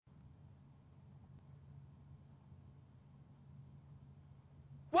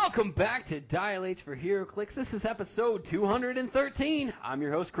Welcome back to Dial H for HeroClix. This is episode 213. I'm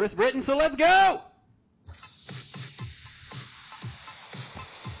your host, Chris Britton, so let's go!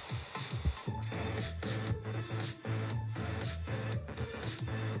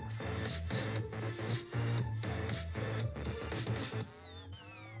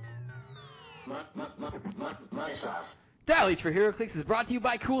 Dial H for HeroClix is brought to you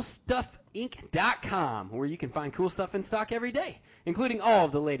by CoolStuffInc.com, where you can find cool stuff in stock every day, including all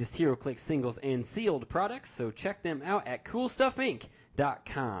of the latest HeroClix singles and sealed products, so check them out at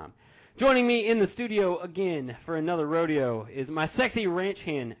CoolStuffInc.com. Joining me in the studio again for another rodeo is my sexy ranch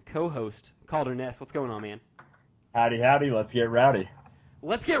hand co-host, Calder Ness. What's going on, man? Howdy, howdy. Let's get rowdy.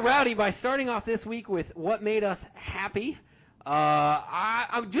 Let's get rowdy by starting off this week with what made us happy.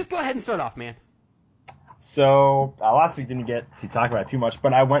 I just go ahead and start off, man. So, last week didn't get to talk about it too much,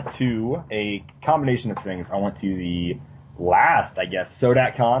 but I went to a combination of things. I went to the last,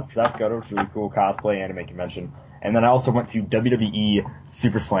 SODACCon, because I have to go to a really cool cosplay anime convention. And then I also went to WWE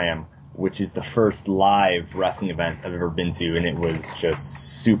Super Slam, which is the first live wrestling event I've ever been to, and it was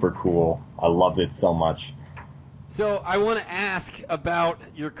just super cool. I loved it so much. So I want to ask about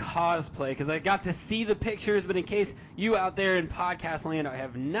your cosplay, because I got to see the pictures, but in case you out there in podcast land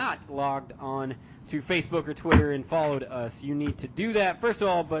have not logged on to Facebook or Twitter and followed us, you need to do that, first of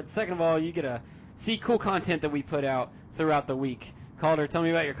all, but second of all, you get to see cool content that we put out throughout the week. Calder, tell me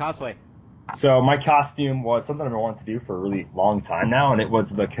about your cosplay. So my costume was something I've been wanting to do for a really long time now, and it was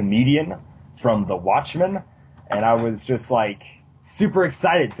the comedian from The Watchmen, and I was just, super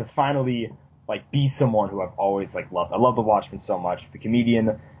excited to finally be someone who I've always loved. I love The Watchmen so much. The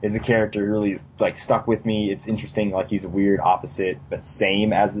comedian is a character who really stuck with me. It's interesting, he's a weird opposite but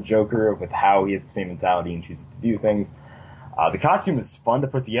same as the Joker with how he has the same mentality and chooses to do things. The costume was fun to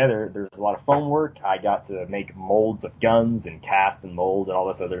put together. There's a lot of foam work. I got to make molds of guns and cast and mold and all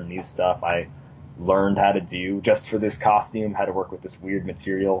this other new stuff I learned how to do just for this costume, how to work with this weird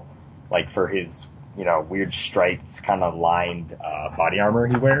material, for his, weird striped kind of lined body armor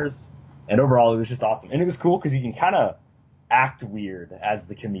he wears. And overall, it was just awesome. And it was cool because you can kind of act weird as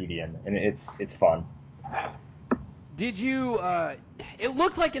the comedian, and it's fun. Did you, it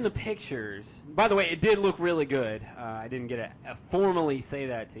looked like in the pictures, by the way, it did look really good. I didn't get to formally say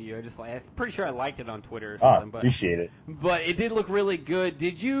that to you. I'm pretty sure I liked it on Twitter or something. Appreciate it. But it did look really good.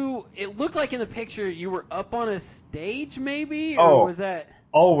 It looked like in the picture you were up on a stage maybe? Or was that?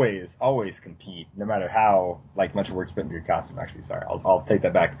 Always compete, no matter how much work you put into your costume. Actually, sorry, I'll take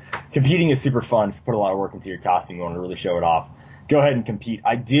that back. Competing is super fun. If you put a lot of work into your costume, you want to really show it off, go ahead and compete.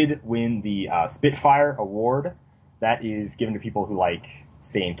 I did win the Spitfire Award. That is given to people who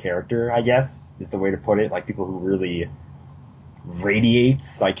stay in character, I guess, is the way to put it. People who really radiate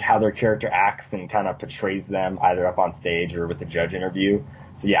how their character acts and kind of portrays them either up on stage or with the judge interview.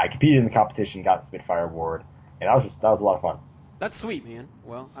 So yeah, I competed in the competition, got the Spitfire Award, and that was a lot of fun. That's sweet, man.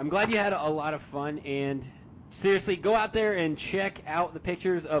 Well, I'm glad you had a lot of fun, and seriously, go out there and check out the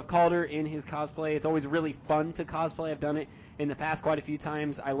pictures of Calder in his cosplay. It's always really fun to cosplay. I've done it in the past quite a few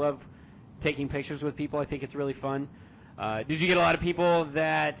times. I love taking pictures with people. I think it's really fun. Did you get a lot of people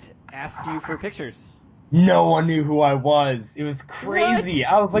that asked you for pictures? No one knew who I was. It was crazy.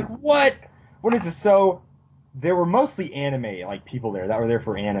 What? I was like, what? What is this? So there were mostly anime people there that were there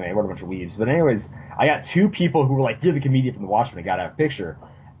for anime. What a bunch of weebs. But anyways, I got two people who were you're the comedian from The Watchmen. I got to have a picture.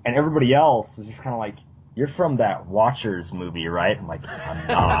 And everybody else was just kind of you're from that Watchers movie, right? I'm like, I'm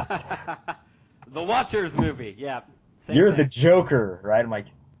not. The Watchers movie, yeah. You're thing. the Joker, right? I'm like,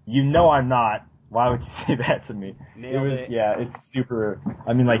 I'm not. Why would you say that to me? Nailed it. Yeah, it's super.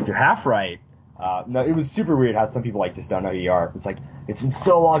 I mean, you're half right. No, it was super weird how some people just don't know who you are. It's it's been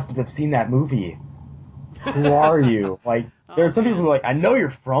so long since I've seen that movie. Who are you? There are some people who I know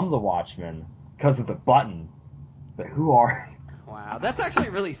you're from The Watchmen because of the button, but who are you? Wow, that's actually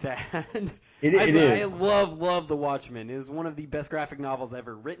really sad. It is. I love The Watchmen. It is one of the best graphic novels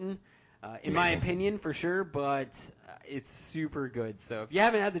ever written, in my opinion, for sure, but it's super good. So if you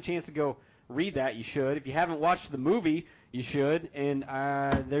haven't had the chance to go read that, you should. If you haven't watched the movie, you should. And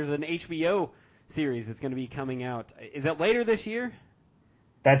there's an HBO series that's going to be coming out. Is that later this year?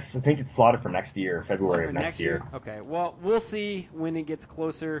 I think it's slotted for next year, February of next year. Okay, well, we'll see when it gets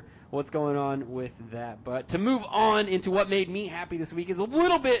closer what's going on with that. But to move on into what made me happy this week is a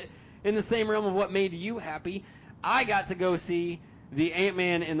little bit in the same realm of what made you happy. I got to go see the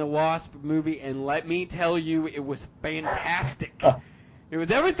Ant-Man and the Wasp movie, and let me tell you, it was fantastic. It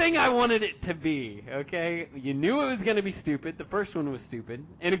was everything I wanted it to be, okay? You knew it was going to be stupid. The first one was stupid,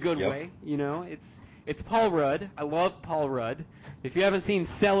 in a good way, It's Paul Rudd. I love Paul Rudd. If you haven't seen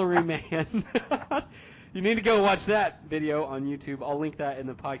Celery Man, You need to go watch that video on YouTube. I'll link that in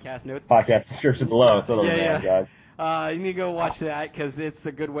the podcast notes. Podcast description below, so guys. You need to go watch that because it's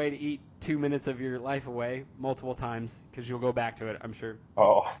a good way to eat 2 minutes of your life away multiple times because you'll go back to it, I'm sure.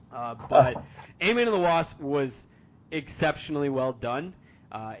 Oh. But Ant-Man and the Wasp was exceptionally well done.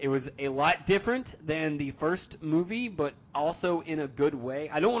 It was a lot different than the first movie, but also in a good way.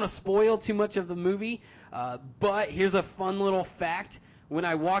 I don't want to spoil too much of the movie, but here's a fun little fact. When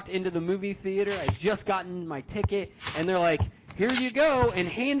I walked into the movie theater, I just gotten my ticket, and they're like, here you go, and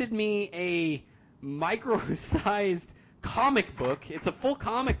handed me a micro-sized comic book. It's a full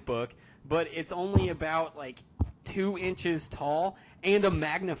comic book, but it's only about, 2 inches tall, and a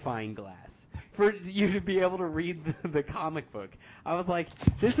magnifying glass for you to be able to read the comic book. I was like,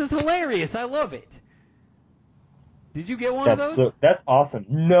 this is hilarious. I love it. Did you get one of those? That's awesome.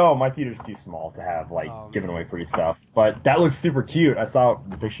 No, my theater's too small to have, giving away free stuff. But that looks super cute. I saw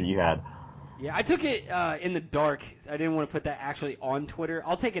the picture you had. Yeah, I took it in the dark. I didn't want to put that actually on Twitter.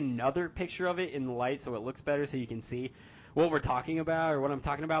 I'll take another picture of it in the light so it looks better so you can see what we're talking about or what I'm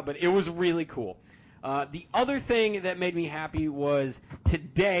talking about. But it was really cool. The other thing that made me happy was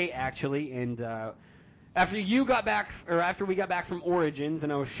today, actually, and after we got back from Origins,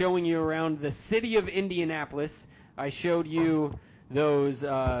 and I was showing you around the city of Indianapolis, I showed you those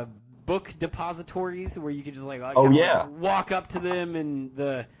book depositories where you could just walk up to them, and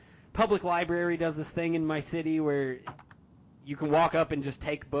the public library does this thing in my city where you can walk up and just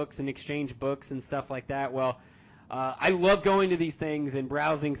take books and exchange books and stuff like that. Well, I love going to these things and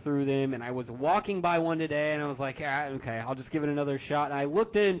browsing through them, and I was walking by one today, and I was like, okay, I'll just give it another shot. And I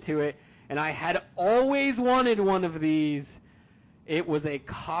looked into it, and I had always wanted one of these. It was a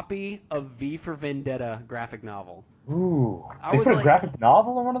copy of V for Vendetta graphic novel. Ooh, they put a graphic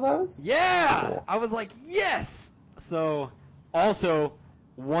novel in one of those? Yeah! Cool. I was like, yes! So, also,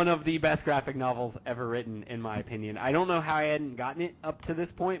 one of the best graphic novels ever written, in my opinion. I don't know how I hadn't gotten it up to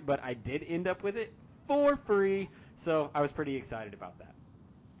this point, but I did end up with it for free, so I was pretty excited about that.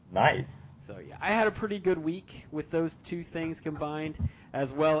 Nice. So, yeah, I had a pretty good week with those two things combined,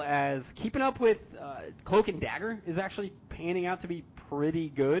 as well as keeping up with Cloak and Dagger is actually panning out to be pretty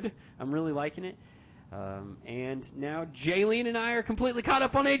good. I'm really liking it. And now Jaylene and I are completely caught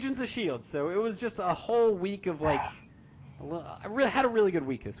up on Agents of S.H.I.E.L.D., so it was just a whole week of, I had a really good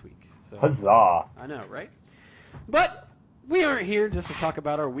week this week. So, huzzah. I know, right? But we aren't here just to talk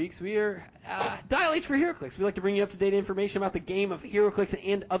about our weeks. We are Dial H for HeroClix. We like to bring you up-to-date information about the game of HeroClix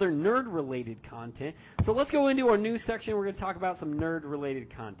and other nerd-related content. So let's go into our news section. We're going to talk about some nerd-related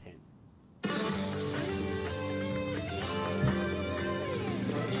content.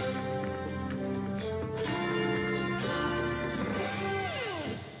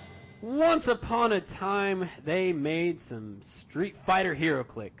 Once upon a time, they made some Street Fighter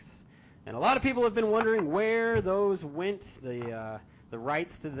HeroClix. And a lot of people have been wondering where those went, the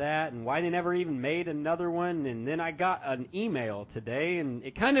rights to that, and why they never even made another one. And then I got an email today, and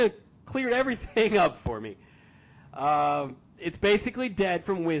it kind of cleared everything up for me. It's basically dead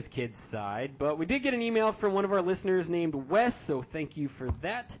from WizKid's side, but we did get an email from one of our listeners named Wes, so thank you for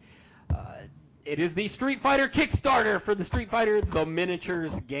that. It is the Street Fighter Kickstarter for the Street Fighter The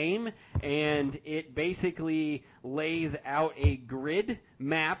Miniatures game, and it basically lays out a grid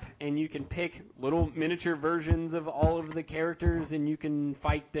map, and you can pick little miniature versions of all of the characters, and you can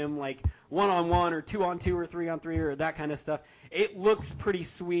fight them like 1-on-1 or 2-on-2 or 3-on-3 or that kind of stuff. It looks pretty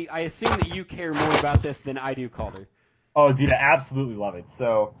sweet. I assume that you care more about this than I do, Calder. Oh, dude, I absolutely love it.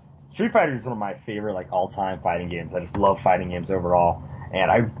 So, Street Fighter is one of my favorite all-time fighting games. I just love fighting games overall. And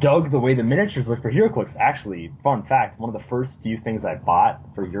I dug the way the miniatures look for HeroClix. Actually, fun fact, one of the first few things I bought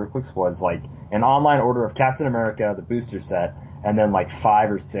for HeroClix was an online order of Captain America, the booster set, and then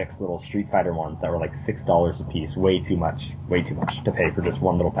 5 or 6 little Street Fighter ones that were $6 a piece. Way too much to pay for just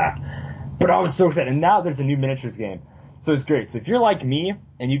one little pack. But I was so excited. And now there's a new miniatures game. So it's great. So if you're like me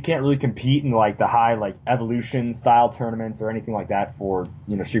and you can't really compete in the high Evolution style tournaments or anything like that for,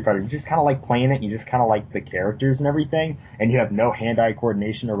 Street Fighter, you just kind of like playing it, you just kind of like the characters and everything, and you have no hand-eye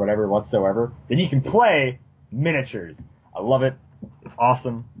coordination or whatever whatsoever, then you can play miniatures. I love it. It's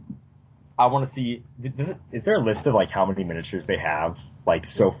awesome. I want to see, is there a list of how many miniatures they have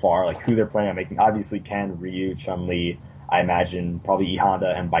so far, who they're planning on making? Obviously Ken, Ryu, Chun-Li, I imagine probably E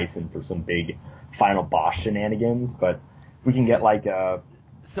Honda and Bison for some big final boss shenanigans, but we can get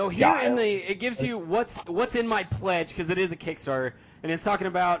So here it gives you what's in my pledge, because it is a Kickstarter, and it's talking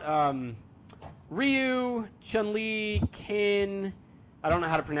about Ryu, Chun-Li, Ken. I don't know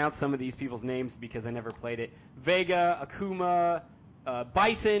how to pronounce some of these people's names because I never played it. Vega, Akuma,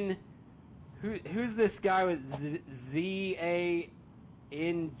 Bison. Who's this guy with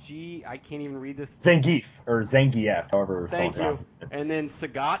I can't even read this. Zangief, or Zangief, however Thank you. pronounces it. And then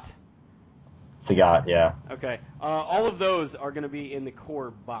Sagat. Sagat, yeah. Okay. All of those are going to be in the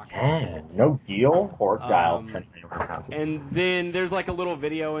core box set. No deal or dial. And then there's like a little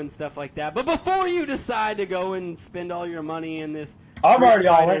video and stuff like that. But before you decide to go and spend all your money in this I'm already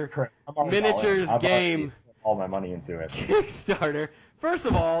all in, Chris. miniatures game all my money into it. Kickstarter, first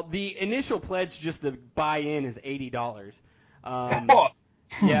of all, the initial pledge just to buy in is $80.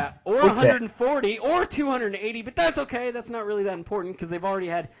 Yeah, or $140 or $280, but that's okay. That's not really that important because they've already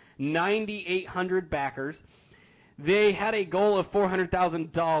had 9,800 backers. They had a goal of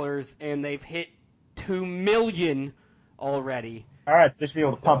 $400,000 and they've hit 2 million already. All right, so they should be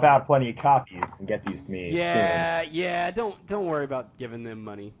able to pump out plenty of copies and get these to me soon. Yeah. Don't worry about giving them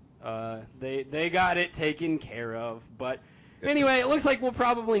money. They got it taken care of. But anyway, it looks like we're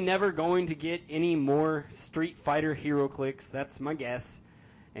probably never going to get any more Street Fighter HeroClix. That's my guess.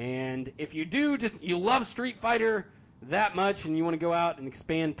 And if you do, you love Street Fighter that much and you want to go out and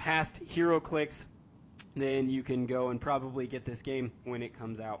expand past HeroClix, then you can go and probably get this game when it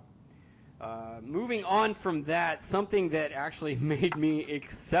comes out. Moving on from that, something that actually made me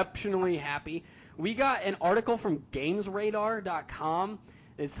exceptionally happy, we got an article from GamesRadar.com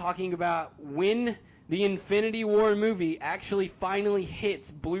that's talking about when the Infinity War movie actually finally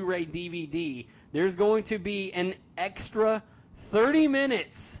hits Blu-ray DVD, there's going to be an extra 30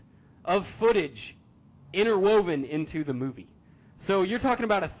 minutes of footage interwoven into the movie. So you're talking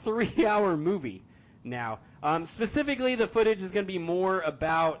about a 3-hour movie now. Specifically, the footage is going to be more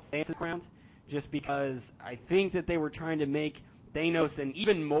about Thanos' background, just because I think that they were trying to make Thanos an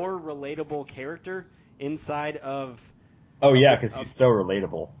even more relatable character inside of... Oh, yeah, because he's so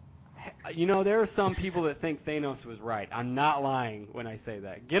relatable. You know, there are some people that think Thanos was right. I'm not lying when I say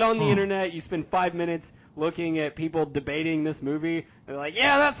that. Get on the internet, you spend 5 minutes looking at people debating this movie. They're like,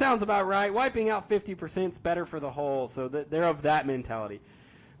 yeah, that sounds about right. Wiping out 50% is better for the whole. So they're of that mentality.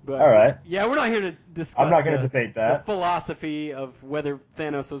 But, all right. Yeah, we're not here to discuss I'm not going to debate that. The philosophy of whether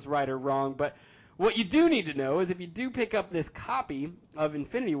Thanos was right or wrong. But what you do need to know is if you do pick up this copy of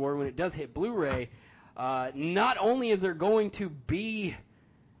Infinity War when it does hit Blu-ray, not only is there going to be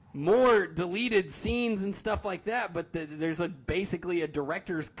more deleted scenes and stuff like that, but there's basically a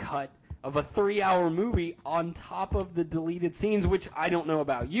director's cut of a 3-hour movie on top of the deleted scenes, which I don't know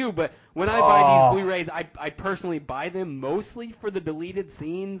about you, but when I buy these Blu-rays, I personally buy them mostly for the deleted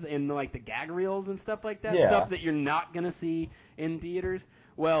scenes and like the gag reels and stuff like that, stuff that you're not going to see in theaters.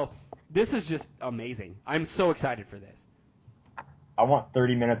 Well, this is just amazing. I'm so excited for this. I want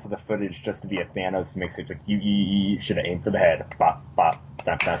 30 minutes of the footage just to be a Thanos mix. It's like, you should have aimed for the head. Bop, bop,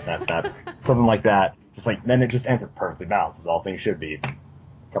 snap, snap, snap, snap. Something like that. Just like, then it just ends up perfectly balanced, as all things should be.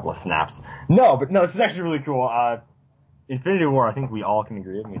 A couple of snaps. No, this is actually really cool. Infinity War, I think we all can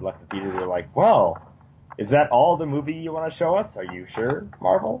agree. When we left the theater, we were like, well, is that all the movie you want to show us? Are you sure,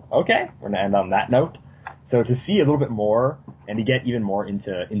 Marvel? Okay, we're going to end on that note. So to see a little bit more and to get even more in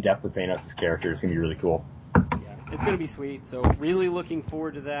depth with Thanos' character is going to be really cool. It's going to be sweet, so really looking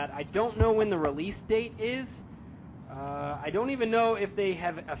forward to that. I don't know when the release date is. I don't even know if they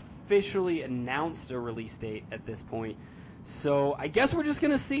have officially announced a release date at this point. So I guess we're just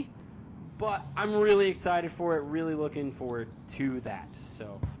going to see. But I'm really excited for it, really looking forward to that.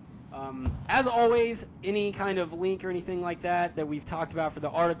 So as always, any kind of link or anything like that we've talked about for the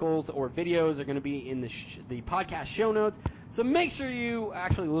articles or videos are going to be in the podcast show notes. So make sure you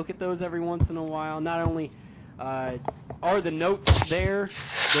actually look at those every once in a while. Not only are the notes there,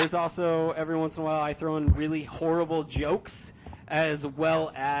 there's also every once in a while I throw in really horrible jokes, as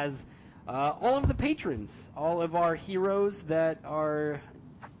well as all of the patrons, all of our heroes that are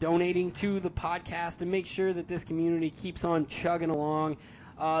donating to the podcast and make sure that this community keeps on chugging along.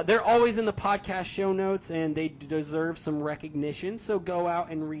 They're always in the podcast show notes, and they deserve some recognition, so go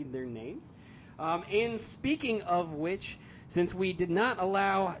out and read their names. And speaking of which, since we did not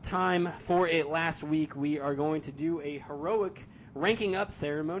allow time for it last week, we are going to do a heroic ranking up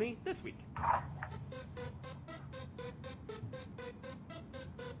ceremony this week.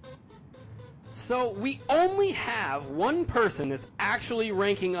 So we only have one person that's actually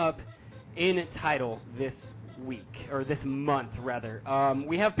ranking up in title this week, or this month, rather.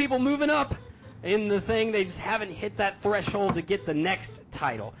 We have people moving up in the thing. They just haven't hit that threshold to get the next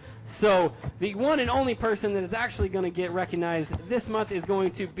title. So the one and only person that is actually going to get recognized this month is going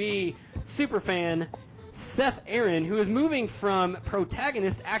to be superfan Seth Aaron, who is moving from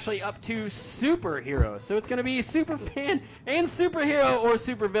protagonist actually up to superhero. So it's going to be superfan and superhero or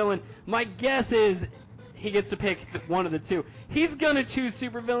supervillain. My guess is he gets to pick one of the two. He's going to choose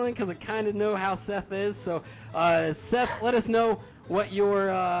supervillain because I kind of know how Seth is. So, Seth, let us know what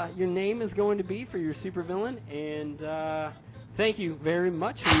your name is going to be for your supervillain. And thank you very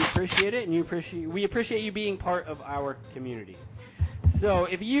much. We appreciate it, and we appreciate you being part of our community. So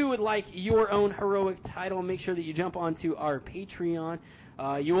if you would like your own heroic title, make sure that you jump onto our Patreon.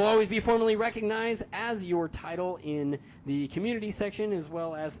 You will always be formally recognized as your title in the community section as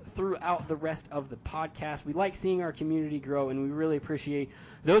well as throughout the rest of the podcast. We like seeing our community grow, and we really appreciate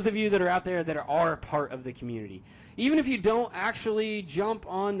those of you that are out there that are part of the community. Even if you don't actually jump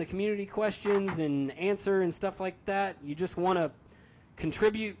on the community questions and answer and stuff like that, you just want to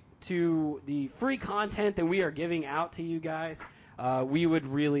contribute to the free content that we are giving out to you guys. We would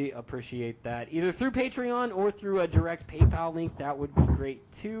really appreciate that, either through Patreon or through a direct PayPal link. That would be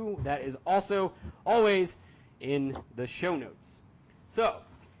great, too. That is also always in the show notes. So,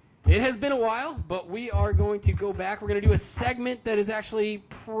 it has been a while, but we are going to go back. We're going to do a segment that is actually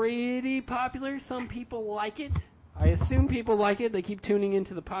pretty popular. Some people like it. I assume people like it. They keep tuning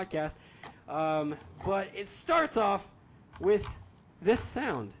into the podcast. But it starts off with this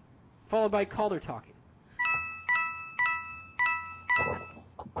sound, followed by Calder talking.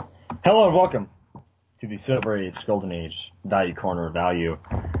 Hello and welcome to the Silver Age, Golden Age, Value Corner of Value.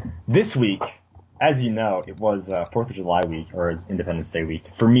 This week, as you know, it was 4th of July week, or it's Independence Day week,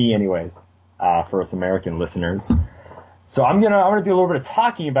 for me anyways, for us American listeners. So I'm gonna do a little bit of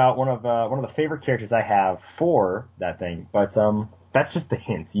talking about one of the favorite characters I have for that thing, but that's just a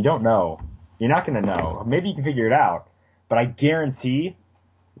hint. You don't know. You're not gonna know. Maybe you can figure it out, but I guarantee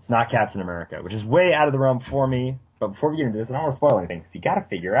it's not Captain America, which is way out of the realm for me. But before we get into this, I don't want to spoil anything, because you got to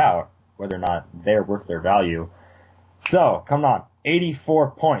figure out whether or not they're worth their value. So, come on. 84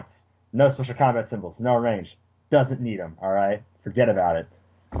 points. No special combat symbols. No range. Doesn't need them, alright? Forget about it.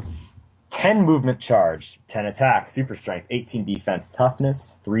 10 movement charge. 10 attack. Super strength. 18 defense.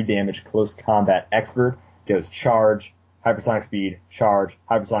 Toughness. 3 damage. Close combat expert. Goes charge. Hypersonic speed. Charge.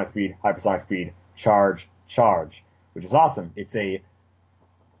 Hypersonic speed. Hypersonic speed. Charge. Charge. Which is awesome. It's a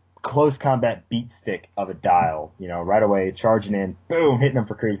close combat beat stick of a dial, right away, charging in, boom, hitting them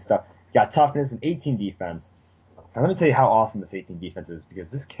for crazy stuff. Got toughness and 18 defense. Now let me tell you how awesome this 18 defense is,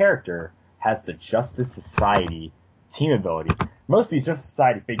 because this character has the Justice Society team ability. Most of these Justice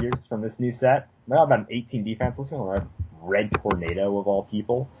Society figures from this new set, they're all about an 18 defense. Let's go with Red Tornado of all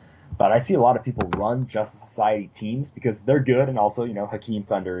people. But I see a lot of people run Justice Society teams because they're good, and also, Hakeem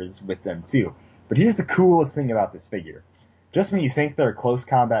Thunder is with them too. But here's the coolest thing about this figure. Just when you think they're a close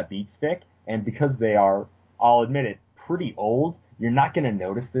combat beat stick, and because they are, I'll admit it, pretty old, you're not going to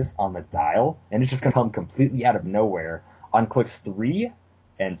notice this on the dial, and it's just going to come completely out of nowhere. On clicks 3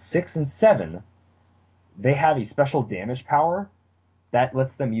 and 6 and 7, they have a special damage power that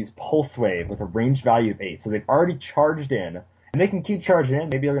lets them use Pulse Wave with a range value of 8. So they've already charged in, and they can keep charging in.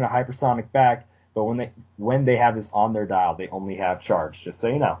 Maybe they're going to hypersonic back, but when they have this on their dial, they only have charge, just so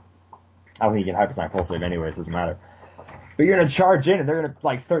you know. I don't think you can hypersonic Pulse Wave anyways, doesn't matter. But you're going to charge in, and they're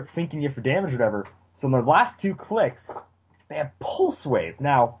going to start sinking you for damage or whatever. So in their last 2 clicks, they have Pulse Wave.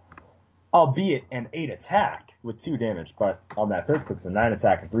 Now, albeit an 8 attack with 2 damage, but on that 3rd click, it's a 9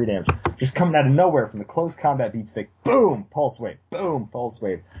 attack and 3 damage. Just coming out of nowhere from the close combat beat stick, boom, Pulse Wave, boom, Pulse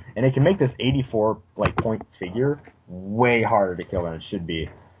Wave. And it can make this 84 point figure way harder to kill than it should be.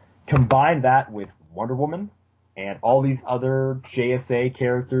 Combine that with Wonder Woman and all these other JSA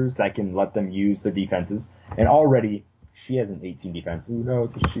characters that can let them use the defenses, and already she has an 18 defense. Ooh, no,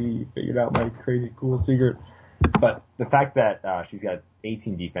 it's a she. Figured out my crazy cool secret. But the fact that she's got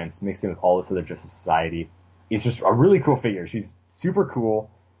 18 defense mixed in with all this other Justice Society is just a really cool figure. She's super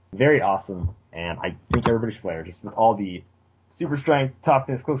cool, very awesome, and I think everybody should play her, just with all the super strength,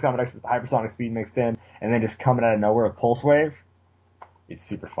 toughness, close combat expert, hypersonic speed mixed in, and then just coming out of nowhere with Pulse Wave. It's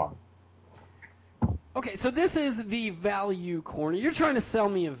super fun. Okay, so this is the value corner. You're trying to sell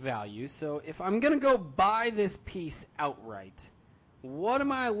me a value, so if I'm going to go buy this piece outright, what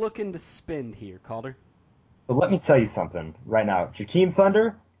am I looking to spend here, Calder? So let me tell you something right now. Hakeem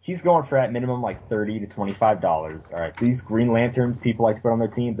Thunder, he's going for at minimum like $30 to $25. All right, these Green Lanterns people like to put on their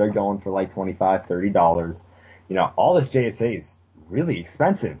team, they're going for like $25, $30. All this JSA is really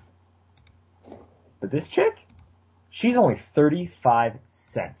expensive. But this chick, she's only 35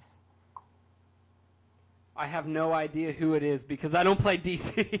 cents. I have no idea who it is because I don't play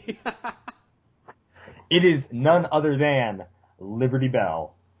DC. It is none other than Liberty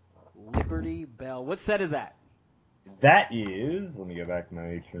Bell. Liberty Bell. What set is that? That is, let me go back to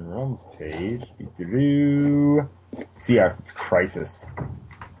my Ancient Realms page. CRs, it's Crisis.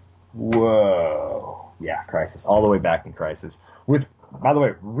 Whoa. Yeah, Crisis. All the way back in Crisis. With By the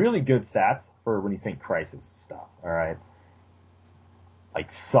way, really good stats for when you think Crisis stuff, alright?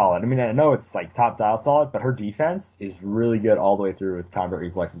 Like, solid. I mean, I know it's like top dial solid, but her defense is really good all the way through with Convert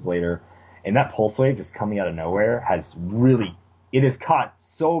Reflexes later. And that Pulse Wave just coming out of nowhere it has caught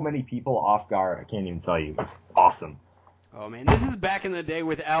so many people off guard. I can't even tell you. It's awesome. Oh man, this is back in the day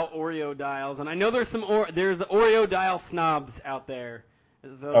without Oreo dials, and I know there's there's Oreo dial snobs out there,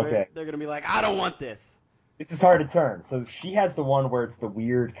 so Okay. they're gonna be like, I don't want this. This is hard to turn. So she has the one where it's the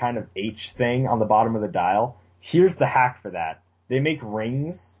weird kind of H thing on the bottom of the dial. Here's the hack for that. They make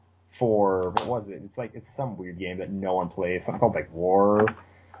rings for, what was it? It's some weird game that no one plays. Something called like War.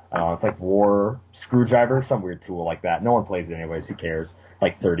 It's like War Screwdriver, some weird tool like that. No one plays it anyways. Who cares?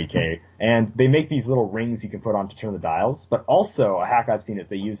 Like 30K. And they make these little rings you can put on to turn the dials. But also a hack I've seen is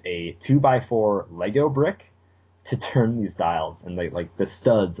they use a 2x4 Lego brick to turn these dials, and like the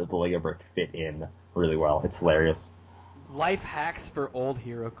studs of the Lego brick fit in really well. It's hilarious. Life hacks for old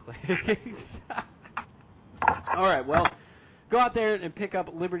HeroClix. All right, well, go out there and pick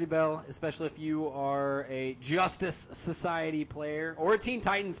up Liberty Bell, especially if you are a Justice Society player or a Teen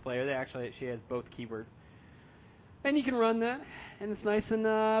Titans player. She has both keywords, and you can run that, and it's nice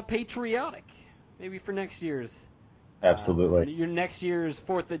and patriotic. Maybe for next year's. Absolutely. Your next year's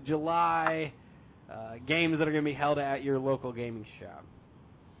 4th of July games that are going to be held at your local gaming shop.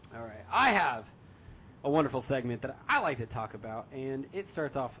 All right, I have a wonderful segment that I like to talk about, and it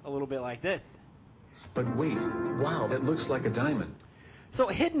starts off a little bit like this. But wait, wow, it looks like a diamond. So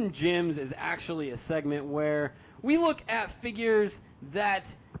Hidden Gems is actually a segment where we look at figures that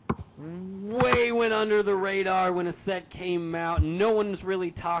way went under the radar when a set came out. No one's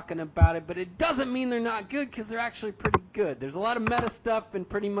really talking about it, but it doesn't mean they're not good because they're actually pretty good. There's a lot of meta stuff, and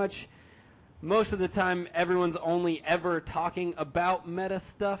pretty much most of the time everyone's only ever talking about meta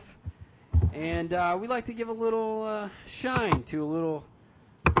stuff. And we like to give a little shine to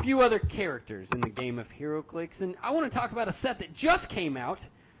a few other characters in the game of HeroClix. And I want to talk about a set that just came out,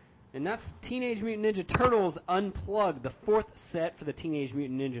 and that's Teenage Mutant Ninja Turtles Unplugged, the 4th set for the Teenage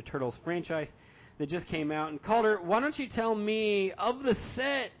Mutant Ninja Turtles franchise that just came out. And Calder, why don't you tell me, of the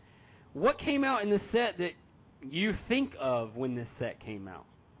set, what came out in the set that you think of when this set came out?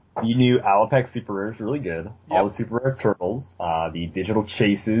 You knew Alapex Super Rare is really good. Yep. All the Super Rare Turtles, the Digital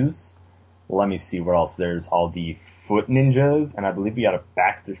Chases. Let me see what else. There's all the Foot Ninjas, and I believe we got a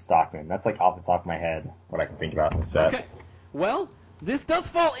Baxter Stockman. That's like off the top of my head what I can think about in the set. Okay. Well, this does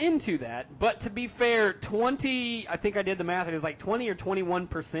fall into that, but to be fair, I think I did the math, it was like 20 or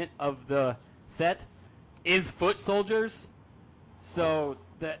 21% of the set is Foot Soldiers. So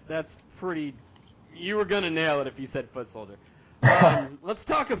that's pretty, you were going to nail it if you said Foot Soldier. Let's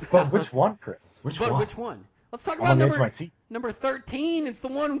talk about... But which one, Chris? Which one? Let's talk about number 13. It's the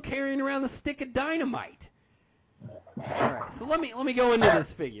one carrying around the stick of dynamite. All right, so let me go into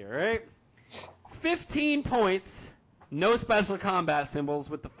this figure, all right? 15 points, no special combat symbols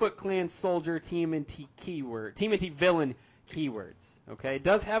with the Foot Clan Soldier TMNT villain keywords, okay? It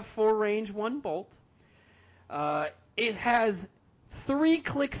does have 4 range, 1 bolt. It has 3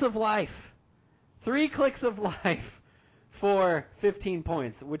 clicks of life. 3 clicks of life for 15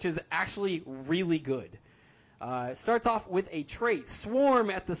 points, which is actually really good. It starts off with a trait,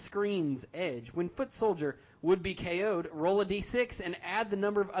 Swarm at the screen's edge. When Foot Soldier would be KO'd, roll a d6 and add the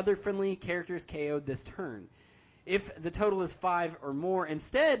number of other friendly characters KO'd this turn. If the total is 5 or more,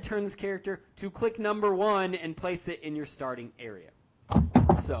 instead turn this character to click number 1 and place it in your starting area.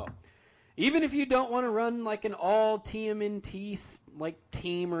 So, even if you don't want to run like an all TMNT like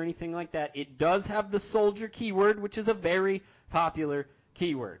team or anything like that, it does have the Soldier keyword, which is a very popular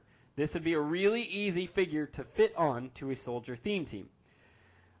keyword. This would be a really easy figure to fit on to a Soldier theme team.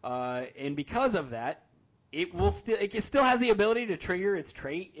 And because of that, it still has the ability to trigger its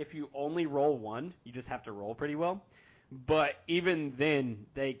trait if you only roll 1. You just have to roll pretty well. But even then,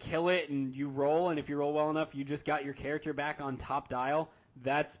 they kill it and you roll, and if you roll well enough, you just got your character back on top dial.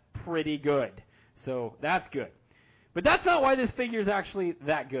 That's pretty good. So that's good. But that's not why this figure is actually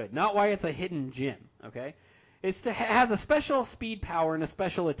that good. Not why it's a hidden gem, okay? It has a special speed power and a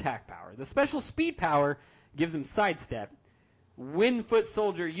special attack power. The special speed power gives him sidestep. When Foot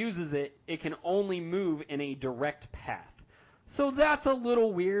Soldier uses it, it can only move in a direct path. So that's a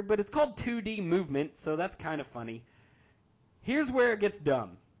little weird, but it's called 2D movement, so that's kind of funny. Here's where it gets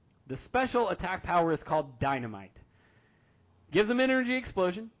dumb. The special attack power is called Dynamite. Gives him energy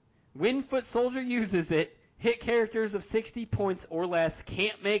explosion. When Foot Soldier uses it, hit characters of 60 points or less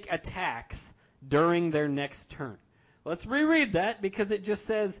can't make attacks during their next turn. Let's reread that because it just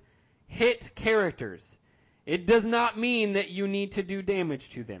says hit characters. It does not mean that you need to do damage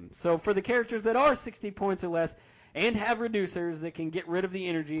to them. So for the characters that are 60 points or less, and have reducers that can get rid of the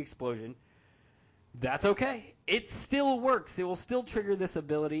energy explosion, that's okay. It still works. It will still trigger this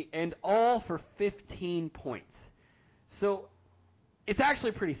ability, and all for 15 points. So it's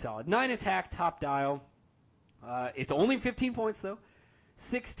actually pretty solid. 9 attack, top dial. It's only 15 points, though.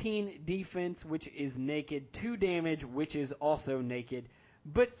 16 defense, which is naked. 2 damage, which is also naked.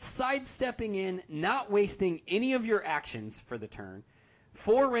 But sidestepping in, not wasting any of your actions for the turn.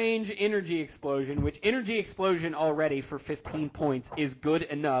 4 range energy explosion, which energy explosion already for 15 points is good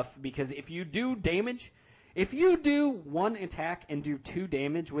enough, because if you do damage, if you do 1 attack and do 2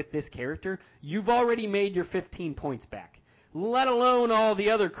 damage with this character, you've already made your 15 points back. Let alone all the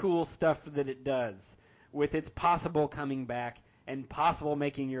other cool stuff that it does with its possible coming back and possible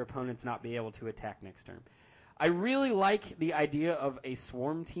making your opponents not be able to attack next turn. I really like the idea of a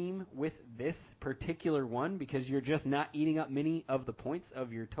swarm team with this particular one, because you're just not eating up many of the points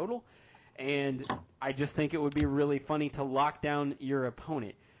of your total, and I just think it would be really funny to lock down your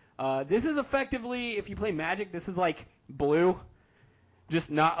opponent. This is effectively, if you play Magic, this is like blue, just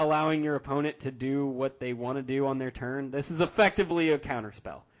not allowing your opponent to do what they want to do on their turn. This is effectively a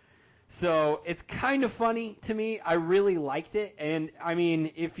counterspell. So it's kind of funny to me. I really liked it. And, I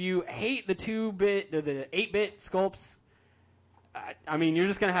mean, if you hate the 2-bit or the 8-bit sculpts, I mean, you're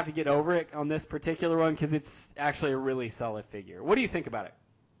just going to have to get over it on this particular one, because it's actually a really solid figure. What do you think about it?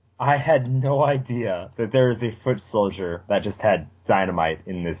 I had no idea that there is a foot soldier that just had dynamite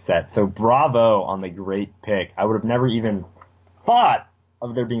in this set. So bravo on the great pick. I would have never even thought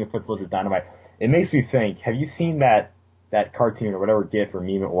of there being a foot soldier with dynamite. It makes me think, have you seen that cartoon or whatever GIF or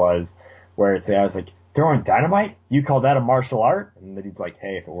meme it was, where it's I was like, throwing dynamite? You call that a martial art? And the dude's like,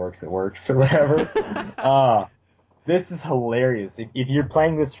 hey, if it works, or whatever. This is hilarious. If you're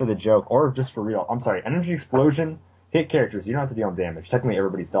playing this for the joke, or just for real, I'm sorry, energy explosion, hit characters, you don't have to deal with damage. Technically,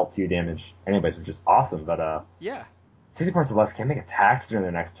 everybody's dealt 2 damage anyways, which is awesome, but yeah, 60 points or less can't make attacks during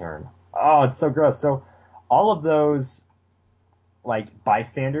their next turn. Oh, it's so gross. So all of those, like,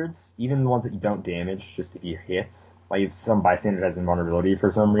 bystanders, even the ones that you don't damage, just if you hit, like if some bystander has invulnerability for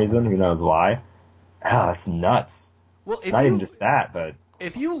some reason, who knows why. Ah, that's nuts. Well, Not even just that, but...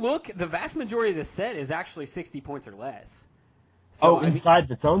 If you look, the vast majority of the set is actually 60 points or less. So, inside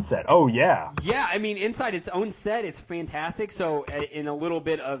its own set. Oh, yeah. Yeah, I mean, inside its own set, it's fantastic. So, in a little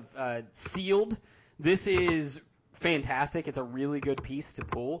bit of sealed, this is fantastic. It's a really good piece to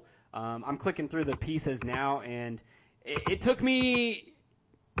pull. I'm clicking through the pieces now, and it took me...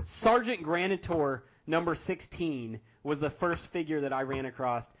 Sergeant Granitor number 16 was the first figure that I ran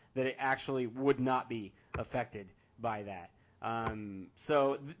across that it actually would not be affected by that.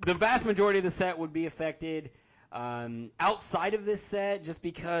 So the vast majority of the set would be affected. Outside of this set, just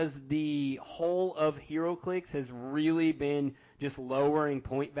because the whole of HeroClix has really been just lowering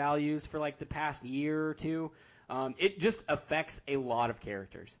point values for like the past year or two, it just affects a lot of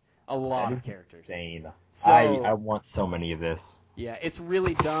characters. A lot of characters. Insane. So, I want so many of this. Yeah, it's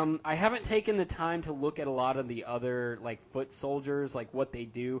really dumb. I haven't taken the time to look at a lot of the other like foot soldiers, like what they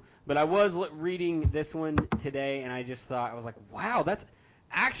do, but I was reading this one today, and I just thought, I was like, wow, that's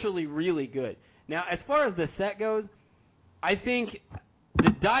actually really good. Now, as far as the set goes, I think the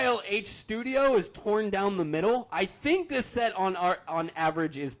Dial H Studio is torn down the middle. I think this set on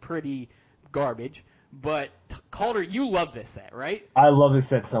average is pretty garbage. But, Calder, you love this set, right? I love this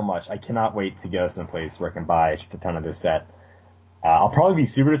set so much. I cannot wait to go someplace where I can buy just a ton of this set. I'll probably be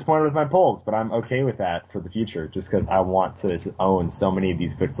super disappointed with my pulls, but I'm okay with that for the future, just because I want to own so many of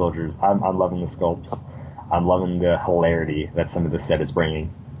these foot soldiers. I'm loving the sculpts. I'm loving the hilarity that some of this set is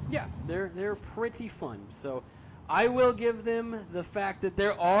bringing. Yeah, they're pretty fun. So I will give them the fact that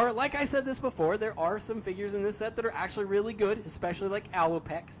there are, like I said this before, there are some figures in this set that are actually really good, especially like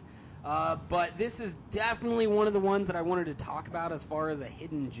Alopex. But this is definitely one of the ones that I wanted to talk about as far as a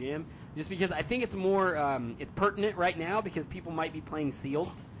hidden gem, just because I think it's more, it's pertinent right now because people might be playing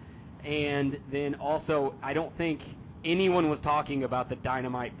sealeds, and then also I don't think anyone was talking about the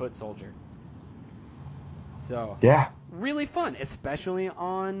Dynamite Foot Soldier. So yeah, really fun, especially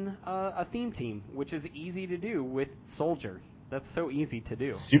on a theme team, which is easy to do with Soldier. That's so easy to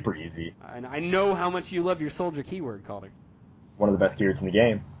do. Super easy. And I know how much you love your Soldier keyword, Calder. One of the best keywords in the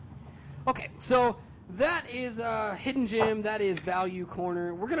game. Okay, so that is Hidden Gem, that is Value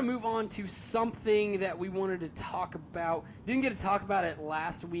Corner. We're going to move on to something that we wanted to talk about. Didn't get to talk about it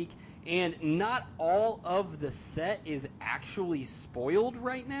last week, and not all of the set is actually spoiled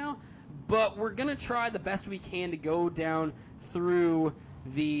right now, but we're going to try the best we can to go down through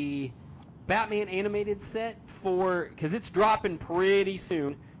the Batman animated set because it's dropping pretty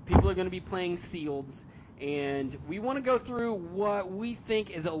soon. People are going to be playing sealeds. And we want to go through what we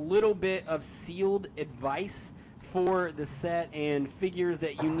think is a little bit of sealed advice for the set and figures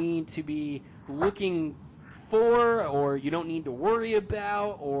that you need to be looking for or you don't need to worry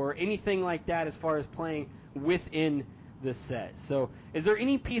about or anything like that as far as playing within the set. So is there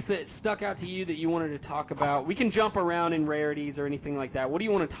any piece that stuck out to you that you wanted to talk about? We can jump around in rarities or anything like that. What do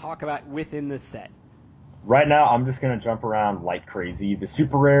you want to talk about within the set? Right now, I'm just going to jump around like crazy. The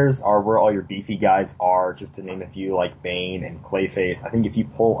super rares are where all your beefy guys are, just to name a few, like Bane and Clayface. I think if you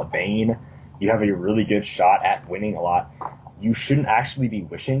pull a Bane, you have a really good shot at winning a lot. You shouldn't actually be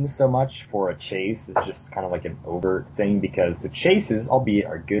wishing so much for a chase. It's just kind of like an overt thing because the chases, albeit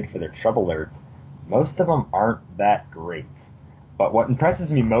are good for their trouble alerts, most of them aren't that great. But what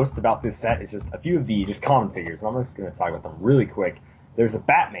impresses me most about this set is just a few of the just common figures, and I'm just going to talk about them really quick. There's a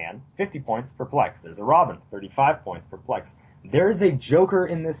Batman, 50 points per Plex. There's a Robin, 35 points per Plex. There is a Joker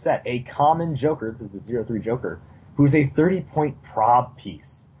in this set, a common Joker, this is the 0-3 Joker, who's a 30-point prob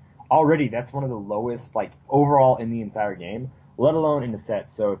piece. Already, that's one of the lowest, like, overall in the entire game, let alone in the set.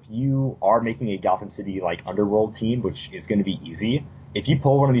 So if you are making a Gotham City, like, Underworld team, which is going to be easy, if you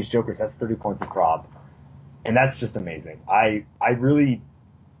pull one of these Jokers, that's 30 points of prob. And that's just amazing. I'm really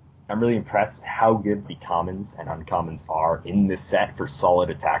impressed with how good the commons and uncommons are in this set for solid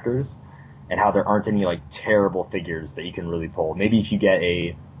attackers, and how there aren't any like terrible figures that you can really pull. Maybe if you get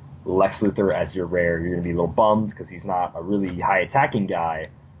a Lex Luthor as your rare, you're going to be a little bummed because he's not a really high attacking guy,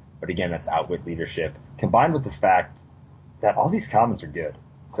 but again, that's outwit leadership, combined with the fact that all these commons are good.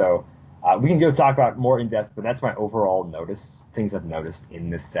 So we can go talk about more in depth, but that's my overall things I've noticed in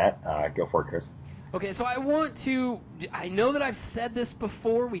this set. Go for it, Chris. Okay, so I know that I've said this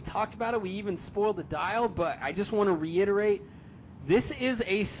before, we talked about it, we even spoiled the dial, but I just want to reiterate, this is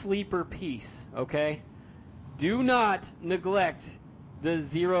a sleeper piece, okay? Do not neglect the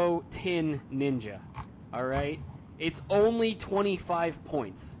 0-10 Ninja, alright? It's only 25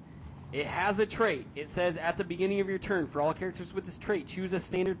 points. It has a trait. It says at the beginning of your turn, for all characters with this trait, choose a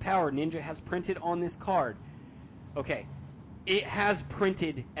standard power Ninja has printed on this card. Okay. It has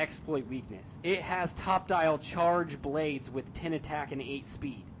printed exploit weakness. It has top dial charge blades with 10 attack and 8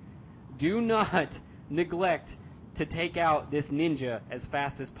 speed. Do not neglect to take out this ninja as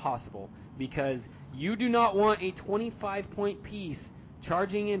fast as possible because you do not want a 25-point piece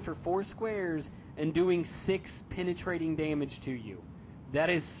charging in for 4 squares and doing 6 penetrating damage to you.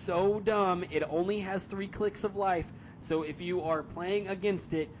 That is so dumb. It only has 3 clicks of life, so if you are playing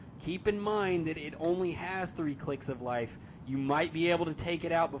against it, keep in mind that it only has 3 clicks of life. You might be able to take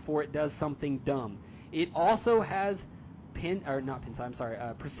it out before it does something dumb. It also has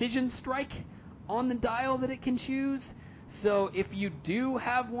precision strike on the dial that it can choose. So if you do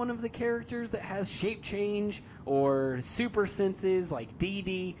have one of the characters that has shape change or super senses like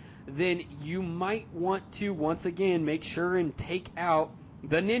DD, then you might want to once again make sure and take out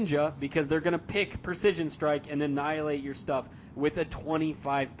the ninja because they're going to pick precision strike and annihilate your stuff with a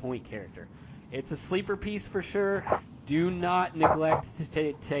 25-point character. It's a sleeper piece for sure. Do not neglect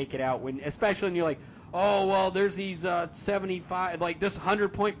to take it out, especially when you're like, oh, well, there's these 75, like this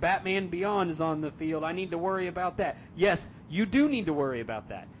 100-point Batman Beyond is on the field. I need to worry about that. Yes, you do need to worry about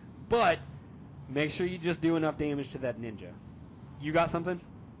that. But make sure you just do enough damage to that ninja. You got something?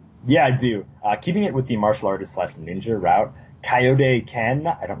 Yeah, I do. Keeping it with the martial artist / ninja route, Coyote Ken,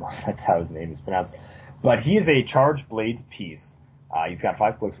 I don't know if that's how his name is pronounced, but he is a charge blades piece. He's got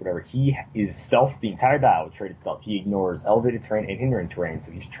 5 clicks, whatever. He is stealth the entire dial with traded stealth. He ignores elevated terrain and hindering terrain,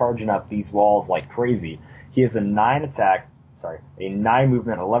 so he's charging up these walls like crazy. He has a 9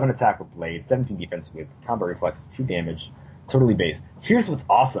 movement, 11 attack with blade, 17 defense with combat reflex, 2 damage, totally base. Here's what's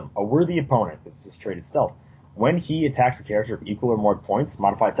awesome. A worthy opponent, this is traded stealth. When he attacks a character of equal or more points,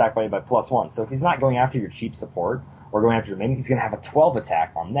 modify attack value by +1. So if he's not going after your cheap support or going after your minion, he's going to have a 12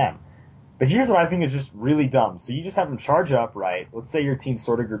 attack on them. But here's what I think is just really dumb. So you just have them charge up, right? Let's say your team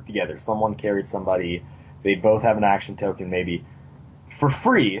sort of grouped together. Someone carried somebody. They both have an action token maybe. For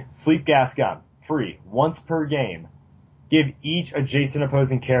free, Sleep Gas Gun. Free. Once per game. Give each adjacent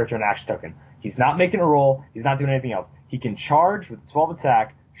opposing character an action token. He's not making a roll. He's not doing anything else. He can charge with 12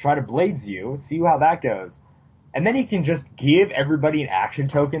 attack, try to blades you, see how that goes. And then he can just give everybody an action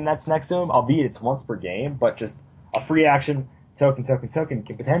token that's next to him, albeit it's once per game, but just a free action token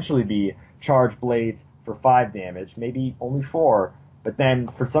can potentially be charge blades for 5 damage, maybe only 4, but then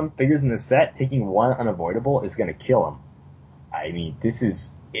for some figures in the set, taking 1 unavoidable is going to kill him. I mean, this is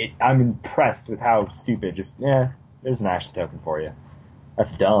it. I'm impressed with how stupid, there's an action token for you.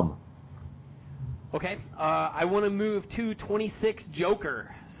 That's dumb. Okay, I want to move to 26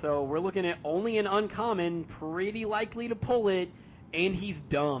 Joker. So we're looking at only an uncommon, pretty likely to pull it, and he's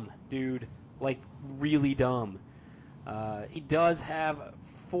dumb, dude. Like, really dumb. He does have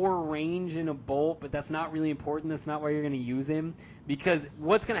 4 range and a bolt, but that's not really important. That's not why you're going to use him. Because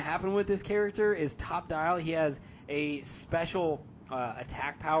what's going to happen with this character is top dial. He has a special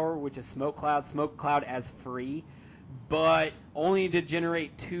attack power, which is Smoke Cloud. Smoke Cloud as free, but only to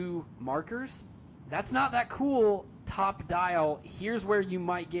generate 2 markers. That's not that cool. Top dial. Here's where you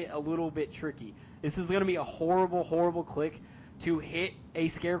might get a little bit tricky. This is going to be a horrible, horrible click to hit a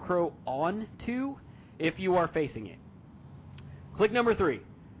Scarecrow onto if you are facing it. Click number 3.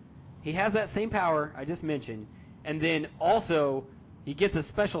 He has that same power I just mentioned, and then also he gets a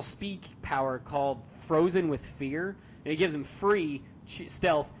special speed power called Frozen with Fear, and it gives him free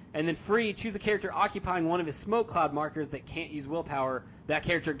stealth, and then free choose a character occupying one of his Smoke Cloud markers that can't use willpower. That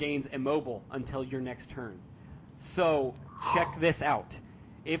character gains immobile until your next turn. So check this out.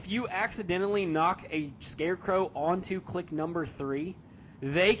 If you accidentally knock a Scarecrow onto click number 3,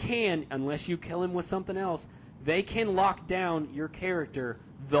 they can, unless you kill him with something else, they can lock down your character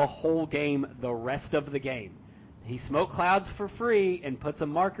the whole game, the rest of the game. He Smoke Clouds for free and puts a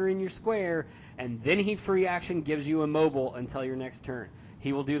marker in your square, and then he free action gives you immobile until your next turn.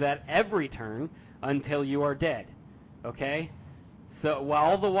 He will do that every turn until you are dead. Okay? So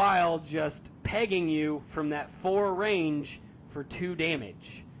all the while just pegging you from that 4 range for 2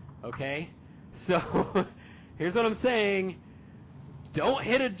 damage. Okay? So here's what I'm saying. Don't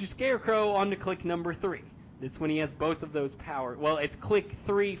hit a Scarecrow onto click number 3. It's when he has both of those power. Well, it's click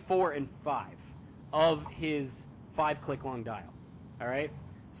 3, 4, and 5 of his 5-click long dial. All right?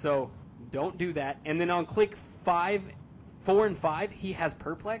 So don't do that. And then on click 4 and 5, he has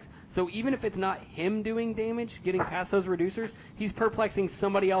Perplex. So even if it's not him doing damage, getting past those reducers, he's perplexing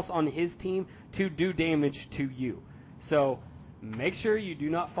somebody else on his team to do damage to you. So make sure you do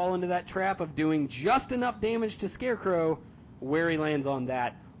not fall into that trap of doing just enough damage to Scarecrow where he lands on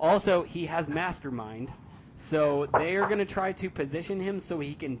that. Also, he has Mastermind. So they are going to try to position him so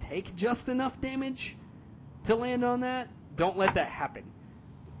he can take just enough damage to land on that. Don't let that happen.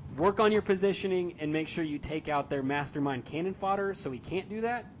 Work on your positioning and make sure you take out their Mastermind cannon fodder so he can't do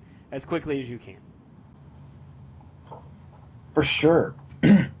that as quickly as you can. For sure.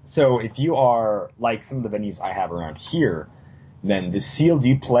 So if you are like some of the venues I have around here, then the sealed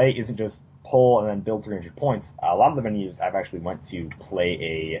you play isn't just pull and then build 300 points. A lot of the venues I've actually went to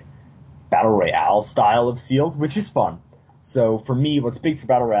play a Battle Royale style of sealed, which is fun. So for me, what's big for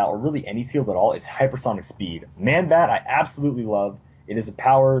Battle Royale, or really any sealed at all, is hypersonic speed. Man-Bat I absolutely love. It is a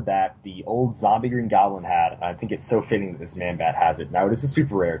power that the old Zombie Green Goblin had, and I think it's so fitting that this Man-Bat has it. Now, it is a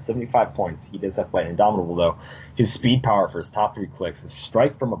super rare. It's 75 points. He does have Flight Indomitable, though. His speed power for his top 3 clicks is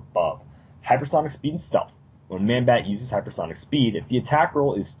Strike from Above, Hypersonic Speed, and Stealth. When Man-Bat uses hypersonic speed, if the attack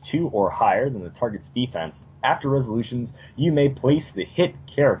roll is 2 or higher than the target's defense, after resolutions, you may place the hit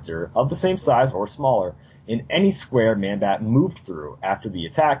character of the same size or smaller in any square Man-Bat moved through after the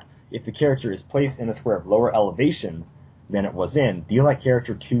attack. If the character is placed in a square of lower elevation than it was in, deal that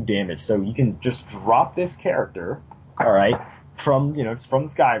character 2 damage. So you can just drop this character, alright, from, just from the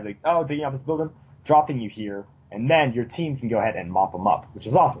sky, like, oh, taking out this building, dropping you here, and then your team can go ahead and mop them up, which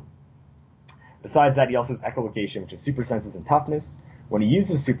is awesome. Besides that, he also has Echolocation, which is Super Senses and Toughness. When he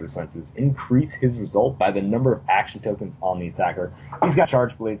uses Super Senses, increase his result by the number of action tokens on the attacker. He's got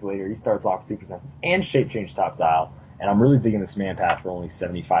Charge Blades later. He starts off with Super Senses and Shape Change top dial. And I'm really digging this Man-Pat for only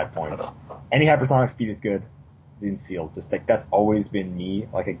 75 points. Any hypersonic speed is good. In sealed, just like that's always been me.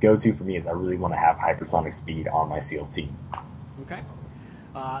 Like a go-to for me is I really want to have hypersonic speed on my sealed team. Okay.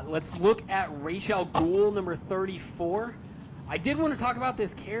 Let's look at Ra's al Ghul, number 34. I did want to talk about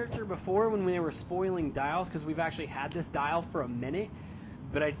this character before when they were spoiling dials, because we've actually had this dial for a minute,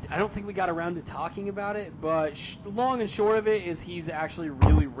 but I don't think we got around to talking about it. But long and short of it is he's actually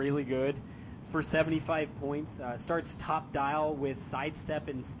really, really good for 75 points. Starts top dial with Sidestep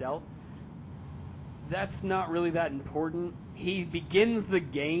and Stealth. That's not really that important. He begins the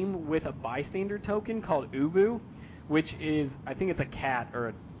game with a bystander token called Ubu, which is, I think it's a cat or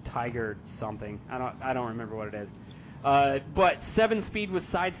a tiger something. I don't remember what it is. But 7 speed with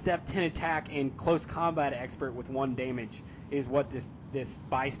sidestep, 10 attack, and close combat expert with 1 damage is what this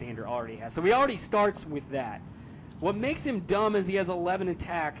bystander already has. So he already starts with that. What makes him dumb is he has 11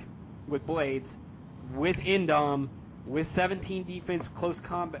 attack with blades, with Indom, with 17 defense, close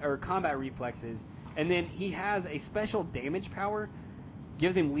combat reflexes, and then he has a special damage power,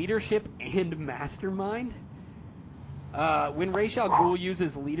 gives him leadership and mastermind. When Ra's al Ghul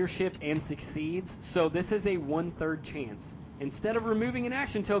uses leadership and succeeds, so this is a 1/3 chance. Instead of removing an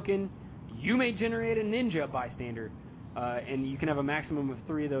action token, you may generate a ninja bystander, and you can have a maximum of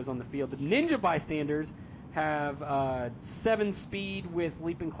 3 of those on the field. The ninja bystanders have 7 speed with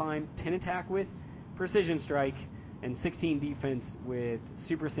leap and climb, 10 attack with precision strike, and 16 defense with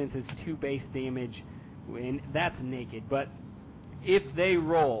Super Sense's 2 base damage, and that's naked. But if they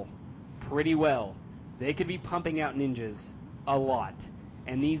roll pretty well, they could be pumping out ninjas a lot.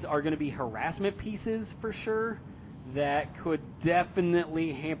 And these are going to be harassment pieces for sure that could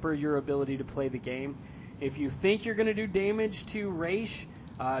definitely hamper your ability to play the game. If you think you're going to do damage to Raish,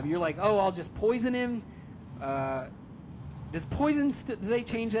 you're like, oh, I'll just poison him. Does poison, do they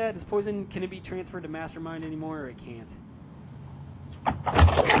change that? Does poison, can it be transferred to Mastermind anymore, or it can't?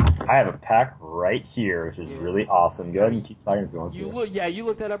 I have a pack right here, which is really awesome. Go ahead and keep talking if you want to. You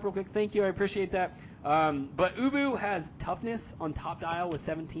look that up real quick. Thank you. I appreciate that. But Ubu has toughness on top dial with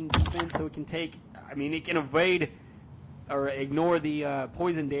 17 defense, so it can evade or ignore the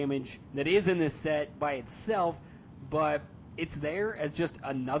poison damage that is in this set by itself, but it's there as just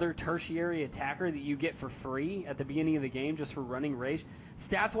another tertiary attacker that you get for free at the beginning of the game just for running Raish.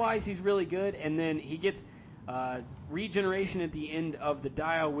 Stats-wise, he's really good, and then he gets regeneration at the end of the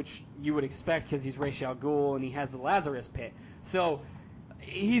dial, which you would expect because he's Ra's al Ghul and he has the Lazarus Pit. So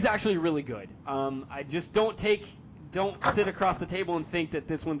he's actually really good. I just don't sit across the table and think that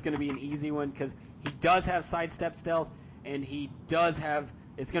this one's going to be an easy one, because he does have sidestep stealth, and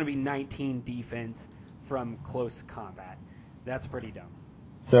it's going to be 19 defense from close combat. That's pretty dumb.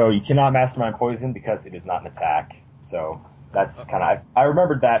 So you cannot Mastermind Poison because it is not an attack. So that's kind of, I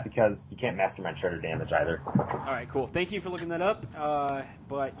remembered that because you can't Mastermind Shredder damage either. All right, cool. Thank you for looking that up.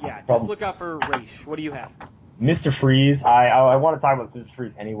 But yeah, just look out for Raish. What do you have? Mr. Freeze. I want to talk about Mr.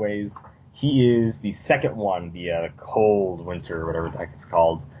 Freeze anyways. He is the second one, the Cold Winter, whatever the heck it's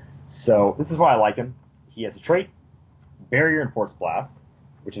called. So this is why I like him. He has a trait, Barrier and Force Blast,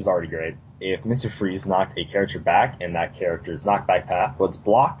 which is already great. If Mr. Freeze knocked a character back and that character's knockback path was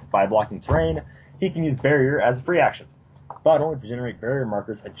blocked by blocking terrain, he can use Barrier as a free action, but only to generate barrier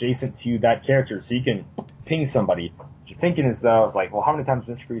markers adjacent to that character, so you can ping somebody. What you're thinking is, though, it's like, well, how many times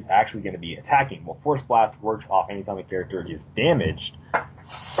is Mr. Freeze actually going to be attacking? Well, Force Blast works off anytime a character is damaged,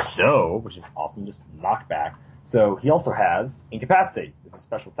 which is awesome, just knockback. So he also has Incapacitate. This is a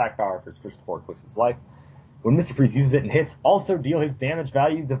special attack power for his first 4 clicks of his life. When Mr. Freeze uses it and hits, also deal his damage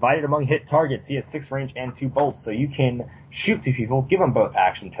value divided among hit targets. He has 6 range and 2 bolts, so you can shoot 2 people, give them both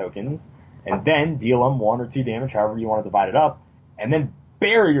action tokens, and then deal them 1 or 2 damage, however you want to divide it up, and then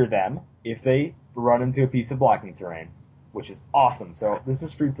barrier them if they run into a piece of blocking terrain, which is awesome. So this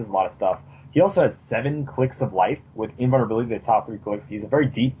Mr. Freeze does a lot of stuff. He also has 7 clicks of life with invulnerability to the top 3 clicks. He's a very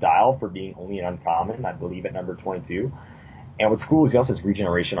deep dial for being only an uncommon, I believe at number 22. And what's cool is he also has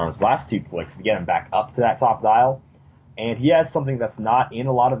regeneration on his last 2 clicks to get him back up to that top dial. And he has something that's not in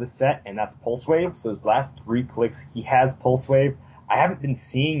a lot of this set, and that's Pulse Wave. So his last 3 clicks, he has Pulse Wave. I haven't been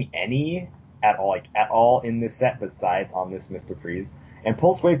seeing any at all in this set besides on this Mr. Freeze. And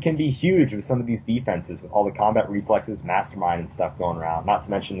Pulse Wave can be huge with some of these defenses, with all the combat reflexes, Mastermind, and stuff going around. Not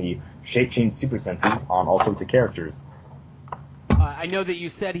to mention the Shape Change Super Senses on all sorts of characters. I know that you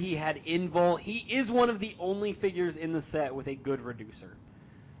said he had Invul. He is one of the only figures in the set with a good reducer,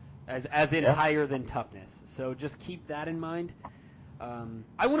 as in higher than toughness. So just keep that in mind.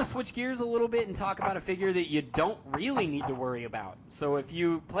 I want to switch gears a little bit and talk about a figure that you don't really need to worry about. So if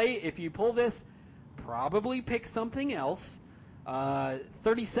you pull this, probably pick something else.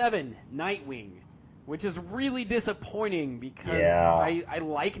 37, Nightwing, which is really disappointing because I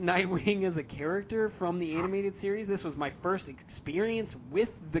like Nightwing as a character from the animated series. This was my first experience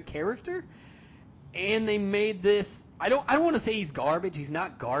with the character, and they made this. I don't want to say he's garbage. He's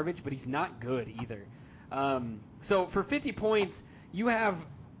not garbage, but he's not good either. So for 50 points, you have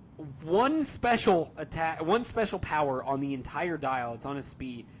one special power on the entire dial. It's on his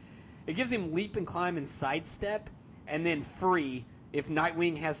speed. It gives him leap and climb and sidestep, and then free if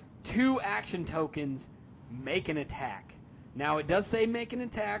Nightwing has 2 action tokens, make an attack. Now it does say make an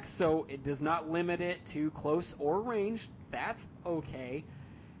attack, so it does not limit it to close or range. That's okay,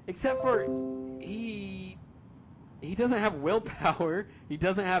 except for he doesn't have willpower. He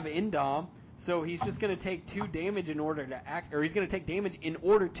doesn't have Indom. So he's just going to take 2 damage in order to he's going to take damage in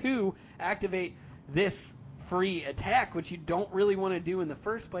order to activate this free attack, which you don't really want to do in the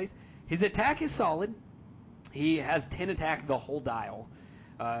first place. His attack is solid. He has 10 attack the whole dial.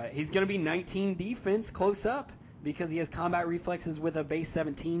 He's going to be 19 defense close up because he has combat reflexes with a base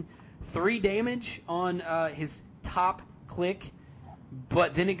 17. 3 damage on his top click,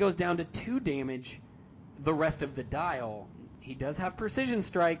 but then it goes down to 2 damage the rest of the dial. He does have precision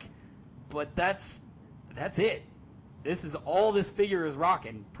strike, but that's it. This is all this figure is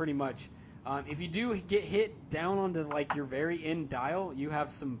rocking, pretty much. If you do get hit down onto like your very end dial, you have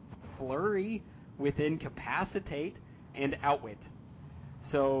some flurry with Incapacitate and Outwit.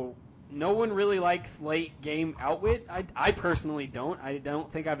 So no one really likes late game outwit. I personally don't. I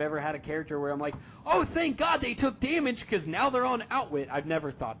don't think I've ever had a character where I'm like, oh, thank God they took damage because now they're on outwit. I've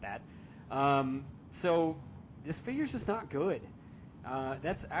never thought that. So this figure's just not good.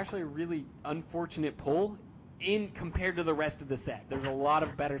 That's actually a really unfortunate pull in compared to the rest of the set. There's a lot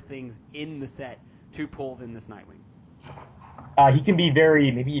of better things in the set to pull than this Nightwing. He can be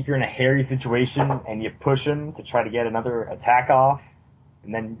maybe if you're in a hairy situation and you push him to try to get another attack off,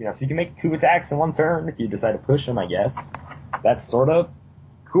 and then, so you can make 2 attacks in 1 turn if you decide to push him, I guess. That's sort of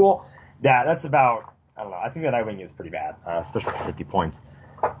cool. Yeah, that's about, I don't know, I think that Nightwing is pretty bad, especially for 50 points.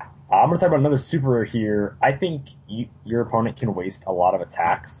 I'm going to talk about another super here. I think your opponent can waste a lot of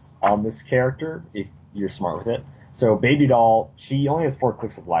attacks on this character if you're smart with it. So Baby Doll, she only has 4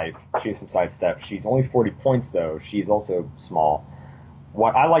 clicks of life. She has some sidestep. She's only 40 points, though. She's also small.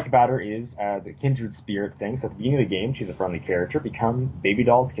 What I like about her is the Kindred Spirit thing. So at the beginning of the game, she's a friendly character. Become Baby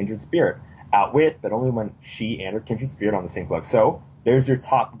Doll's Kindred Spirit. Outwit, but only when she and her Kindred Spirit are on the same click. So there's your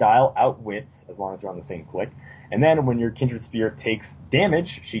top dial Outwit, as long as they're on the same click. And then when your Kindred Spirit takes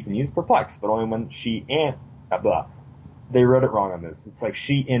damage, she can use Perplex, but only when she and... They wrote it wrong on this. It's like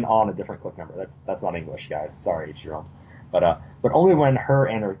she in on a different click number. That's not English, guys. Sorry, H.G. But only when her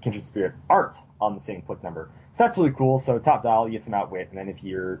and her Kindred Spirit aren't on the same click number. So that's really cool. So top dial, you get some Outwit, and then if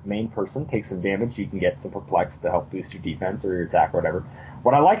your main person takes some damage, you can get some Perplex to help boost your defense or your attack or whatever.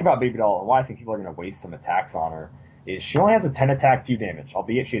 What I like about Baby Doll, and why I think people are going to waste some attacks on her, is she only has a 10 attack, 2 damage,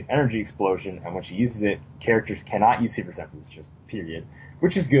 albeit she has Energy Explosion, and when she uses it, characters cannot use Super Senses, just period,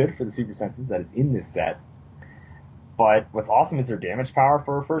 which is good for the Super Senses that is in this set. But what's awesome is her damage power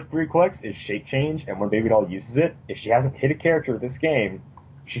for her first 3 clicks is Shape Change, and when Baby Doll uses it, if she hasn't hit a character this game,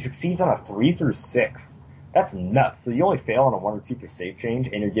 she succeeds on a 3 through 6. That's nuts. So you only fail on a 1 or 2 for Shape Change,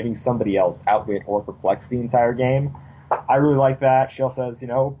 and you're giving somebody else Outwit or Perplex the entire game. I really like that. She also has,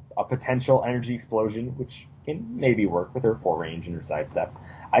 a potential Energy Explosion, which can maybe work with her 4 range and her sidestep.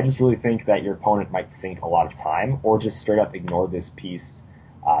 I just really think that your opponent might sink a lot of time, or just straight up ignore this piece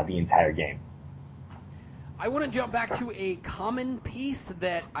the entire game. I want to jump back to a common piece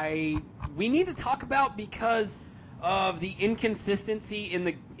that we need to talk about because of the inconsistency in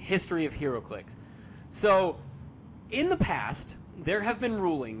the history of HeroClix. So, in the past, there have been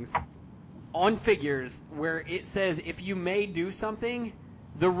rulings on figures where it says if you may do something,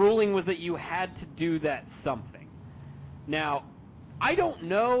 the ruling was that you had to do that something. Now, I don't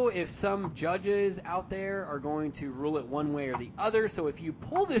know if some judges out there are going to rule it one way or the other, so if you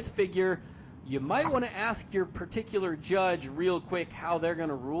pull this figure, you might want to ask your particular judge real quick how they're going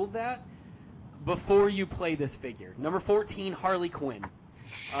to rule that before you play this figure. Number 14, Harley Quinn,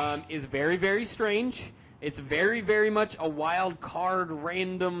 is very, very strange. It's very, very much a wild card,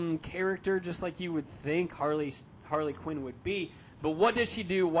 random character, just like you would think Harley Quinn would be. But what does she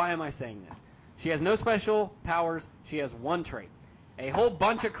do? Why am I saying this? She has no special powers. She has 1 trait. A whole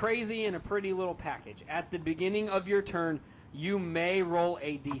bunch of crazy in a pretty little package. At the beginning of your turn, you may roll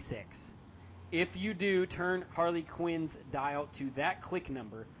a d6. If you do, turn Harley Quinn's dial to that click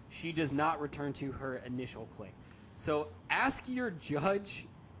number. She does not return to her initial click. So ask your judge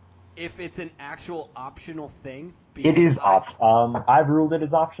if it's an actual optional thing. It is optional. I've ruled it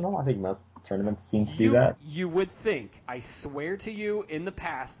as optional. I think most tournaments seem to do that. You would think. I swear to you, in the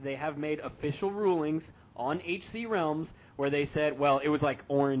past, they have made official rulings on HC Realms where they said, well, it was like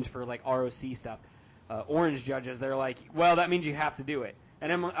orange for like ROC stuff. Orange judges, they're like, well, that means you have to do it.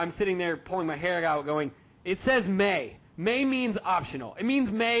 And I'm sitting there pulling my hair out going, it says may. May means optional. It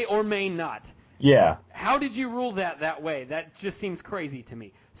means may or may not. Yeah. How did you rule that way? That just seems crazy to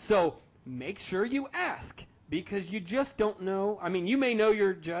me. So make sure you ask because you just don't know. I mean, you may know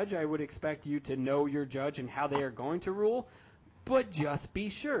your judge. I would expect you to know your judge and how they are going to rule. But just be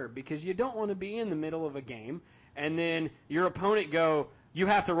sure because you don't want to be in the middle of a game and then your opponent go, you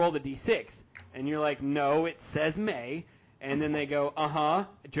have to roll the d6. And you're like, no, it says may. And then they go,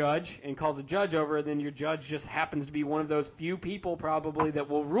 judge, and calls a judge over. Then your judge just happens to be one of those few people probably that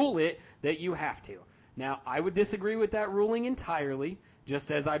will rule it that you have to. Now, I would disagree with that ruling entirely,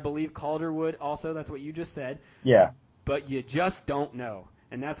 just as I believe Calder would also. That's what you just said. Yeah. But you just don't know.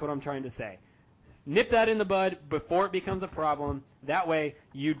 And that's what I'm trying to say. Nip that in the bud before it becomes a problem. That way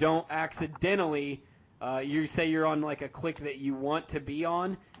you don't accidentally, you say you're on like a click that you want to be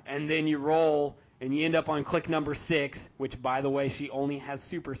on, and then you roll and you end up on click number 6, which, by the way, she only has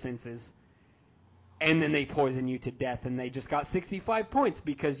super senses, and then they poison you to death, and they just got 65 points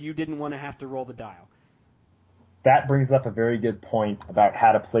because you didn't want to have to roll the dial. That brings up a very good point about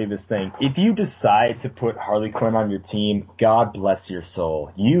how to play this thing. If you decide to put Harley Quinn on your team, God bless your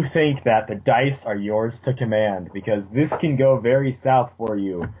soul. You think that the dice are yours to command because this can go very south for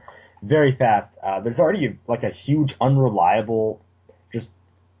you. very fast. There's already like a huge unreliable just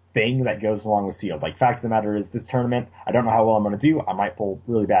thing that goes along with sealed. Like, fact of the matter is, this tournament, I don't know how well I'm going to do. I might pull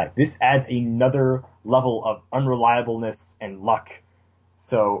really bad. This adds another level of unreliableness and luck.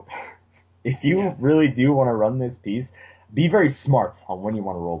 So if you really do want to run this piece, be very smart on when you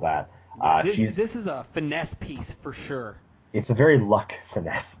want to roll that. This is a finesse piece for sure. It's a very luck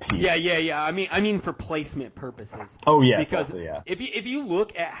finesse piece. Yeah. I mean for placement purposes. Oh yes, because also, yeah. if you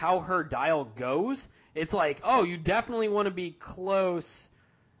look at how her dial goes, it's like, oh, you definitely want to be close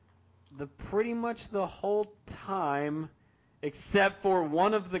pretty much the whole time, except for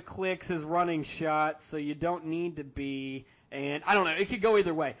one of the clicks is running shot, so you don't need to be. And I don't know, it could go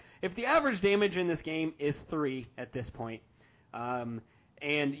either way. If the average damage in this game is 3 at this point,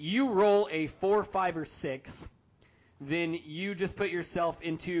 and you roll a 4, 5, or 6, then you just put yourself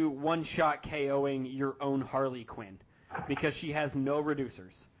into one-shot KOing your own Harley Quinn because she has no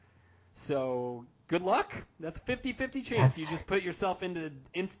reducers. So good luck. That's 50-50 chance. You just put yourself into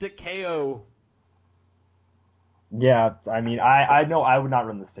instant KO. Yeah, I mean, I know I would not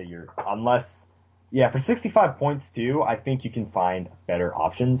run this figure unless, for 65 points too, I think you can find better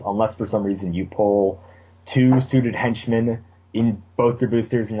options unless for some reason you pull 2 suited henchmen in both your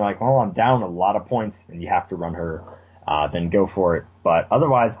boosters and you're like, oh, I'm down a lot of points and you have to run her. Then go for it. But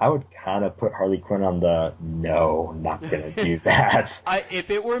otherwise, I would kind of put Harley Quinn on the no, not gonna do that. If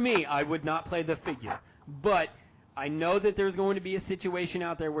it were me, I would not play the figure. But I know that there's going to be a situation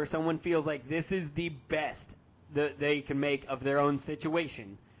out there where someone feels like this is the best that they can make of their own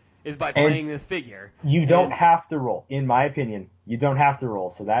situation is by playing this figure. You don't have to roll, in my opinion. You don't have to roll.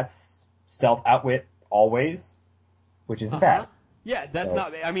 So that's stealth outwit always, which isn't bad. Yeah, that's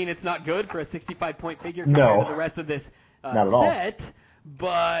not. I mean, it's not good for a 65-point figure compared to the rest of this set.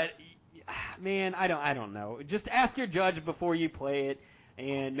 But man, I don't know. Just ask your judge before you play it,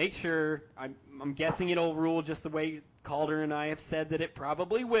 and make sure. I'm guessing it'll rule just the way Calder and I have said that it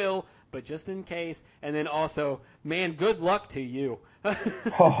probably will, but just in case. And then also, man, good luck to you.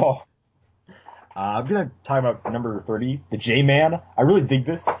 I'm going to talk about number 30, the J-Man. I really dig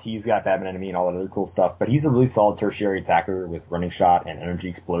this. He's got Batman Enemy and all that other cool stuff, but he's a really solid tertiary attacker with running shot and energy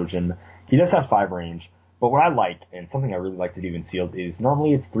explosion. He does have 5 range, but what I like, and something I really like to do in sealed, is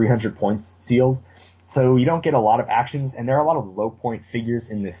normally it's 300 points sealed, so you don't get a lot of actions, and there are a lot of low point figures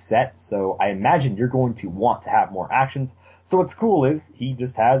in this set, so I imagine you're going to want to have more actions. So what's cool is he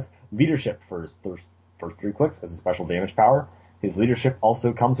just has leadership for his first 3 clicks as a special damage power. His leadership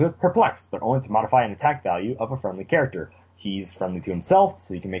also comes with Perplex, but only to modify an attack value of a friendly character. He's friendly to himself,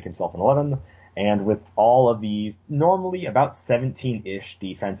 so he can make himself an 11, and with all of the normally about 17-ish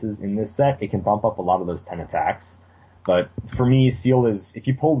defenses in this set, it can bump up a lot of those 10 attacks. But for me, Seal is, if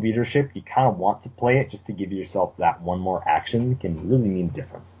you pull leadership, you kind of want to play it just to give yourself that one more action can really mean a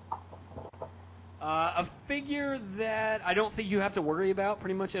difference. A figure that I don't think you have to worry about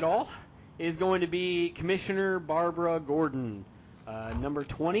pretty much at all is going to be Commissioner Barbara Gordon, number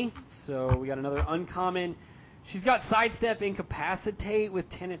 20. So we got another uncommon. She's got Sidestep, Incapacitate with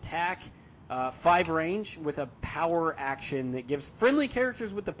 10 attack, 5 range with a power action that gives friendly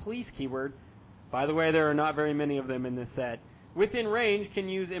characters with the police keyword. By the way, there are not very many of them in this set. Within range, can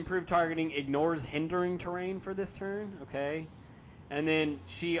use improved targeting, ignores hindering terrain for this turn. Okay. And then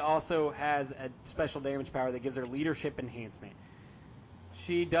she also has a special damage power that gives her leadership enhancement.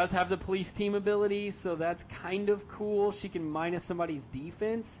 She does have the police team ability, so that's kind of cool. She can minus somebody's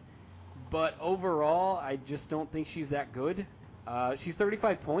defense, but overall, I just don't think she's that good. She's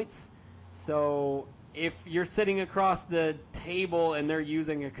 35 points, so if you're sitting across the table and they're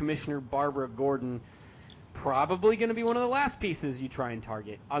using a Commissioner Barbara Gordon, probably going to be one of the last pieces you try and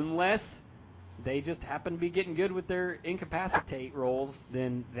target, unless they just happen to be getting good with their incapacitate rolls,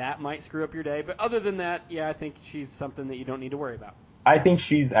 then that might screw up your day. But other than that, yeah, I think she's something that you don't need to worry about. I think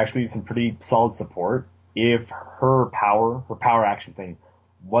she's actually some pretty solid support. If her power action thing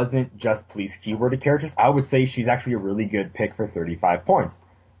wasn't just police keyworded characters, I would say she's actually a really good pick for 35 points.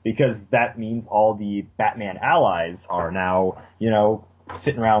 Because that means all the Batman allies are now,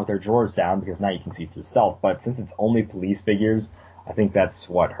 sitting around with their drawers down because now you can see through stealth. But since it's only police figures, I think that's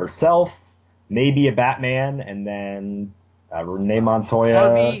herself, maybe a Batman, and then Renee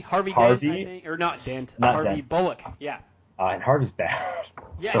Montoya. Harvey Dent, I think. Or not Dent. Harvey Dent. Bullock, yeah. And Harvey's bad.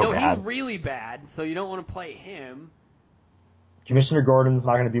 Yeah, so bad. He's really bad, so you don't want to play him. Commissioner Gordon's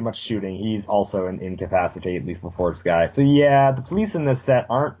not going to do much shooting. He's also an Incapacitate Lethal Force guy. So yeah, the police in this set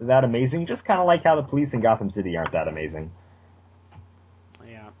aren't that amazing, just kind of like how the police in Gotham City aren't that amazing.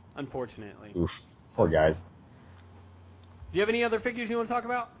 Yeah, unfortunately. Oof, poor guys. Do you have any other figures you want to talk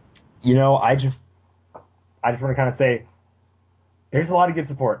about? I just want to kind of say, There's a lot of good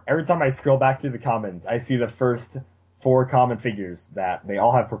support. Every time I scroll back through the commons, I see the first 4 common figures that they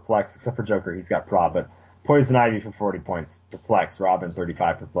all have Perplex, except for Joker. He's got Prob, but Poison Ivy for 40 points, Perplex, Robin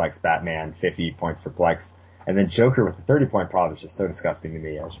 35 Perplex, Batman 50 points Perplex, and then Joker with the 30-point Prob is just so disgusting to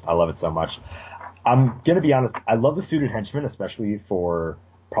me. I love it so much. I'm gonna be honest, I love the suited henchmen, especially for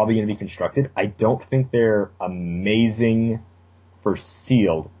probably gonna be constructed. I don't think they're amazing for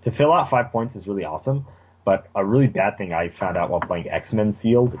sealed. To fill out 5 points is really awesome, but a really bad thing I found out while playing X-Men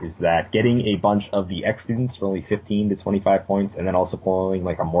sealed is that getting a bunch of the X students for only 15 to 25 points and then also pulling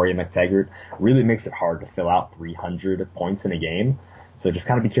like a Moria McTaggart really makes it hard to fill out 300 points in a game. So just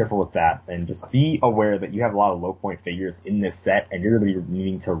kind of be careful with that and just be aware that you have a lot of low point figures in this set and you're going to be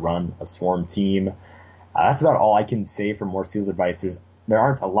needing to run a swarm team. That's about all I can say for more sealed advice. There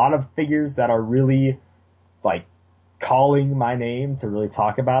aren't a lot of figures that are really like calling my name to really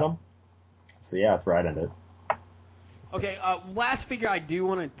talk about them. So yeah, that's where I'd end it. Okay, last figure I do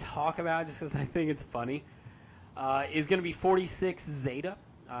want to talk about, just because I think it's funny, is going to be 46 Zeta,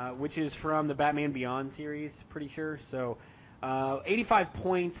 which is from the Batman Beyond series, pretty sure. So 85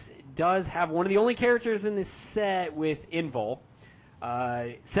 points, does have one of the only characters in this set with Invul.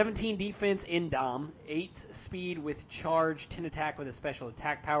 17 defense in Dom, 8 speed with charge, 10 attack with a special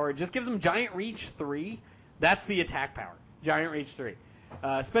attack power. It just gives him Giant Reach 3. That's the attack power, Giant Reach 3.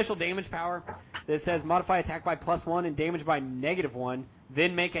 Special damage power that says modify attack by +1 and damage by -1,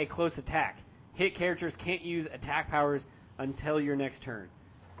 then make a close attack. Hit characters can't use attack powers until your next turn.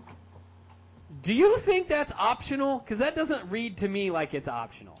 Do you think that's optional? Because that doesn't read to me like it's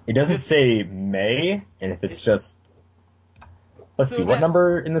optional. It doesn't say may, and if it's just... Let's see, what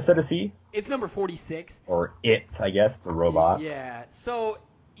number in the set is he? It's number 46. Or it, I guess. It's a robot. Yeah, so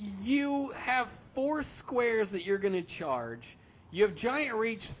you have 4 squares that you're going to charge. You have Giant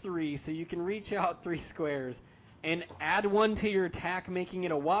Reach 3, so you can reach out 3 squares and add 1 to your attack, making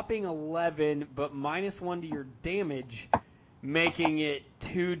it a whopping 11, but -1 to your damage, making it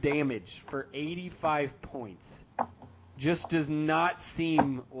 2 damage for 85 points. Just does not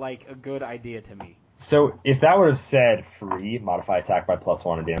seem like a good idea to me. So if that would have said free, modify attack by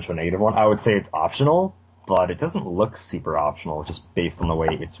 +1 and damage by -1, I would say it's optional, but it doesn't look super optional just based on the way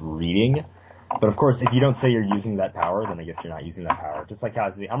it's reading. But of course, if you don't say you're using that power, then I guess you're not using that power. Just like how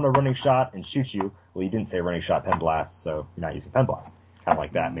I say, I'm going to running shot and shoot you. Well, you didn't say running shot, pen blast, so you're not using pen blast. Kind of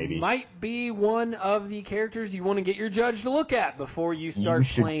like that, maybe. Might be one of the characters you want to get your judge to look at before you start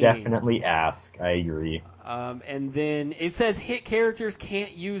playing. You should definitely ask. I agree. And then it says hit characters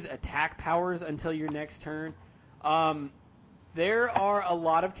can't use attack powers until your next turn. There are a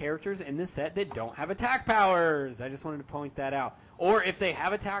lot of characters in this set that don't have attack powers. I just wanted to point that out. Or if they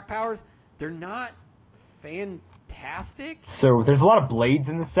have attack powers, they're not fantastic. So there's a lot of blades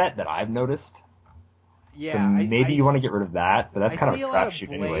in the set that I've noticed. Yeah, so maybe you want to get rid of that, but that's kind of a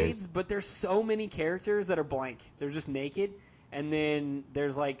crapshoot anyways. But there's so many characters that are blank. They're just naked, and then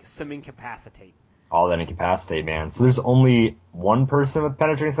there's like some incapacitate. All that incapacitate, man. So there's only one person with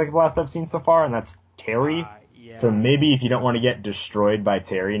penetrating psychic blast I've seen so far, and that's Terry. Yeah. So maybe if you don't want to get destroyed by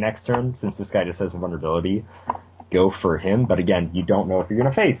Terry next turn, since this guy just has a vulnerability, go for him. But again, you don't know if you're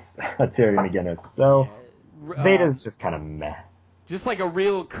going to face a Terry McGinnis. So Zeta's just kind of meh. Just like a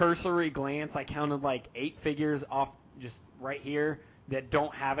real cursory glance, I counted like 8 figures off just right here that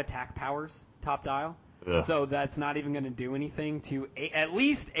don't have attack powers, top dial. Ugh. So that's not even going to do anything to at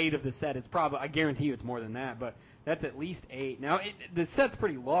least 8 of the set. It's probably, I guarantee you it's more than that, but that's at least 8. Now, the set's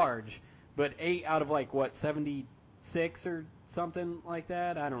pretty large, but 8 out of like, what, 76 or something like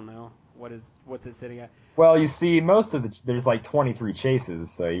that? I don't know. What's it sitting at? Well, you see, there's like 23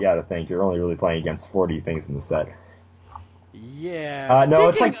 chases, so you got to think you're only really playing against 40 things in the set. Yeah. No,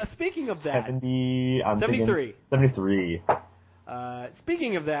 it's like speaking of that, 70. 73. 73.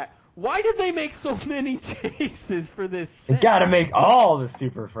 Speaking of that, why did they make so many chases for this set? They gotta make all the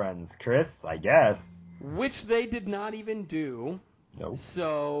Super Friends, Chris, I guess. Which they did not even do. Nope.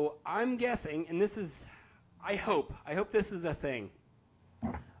 So I'm guessing, and this is, I hope this is a thing.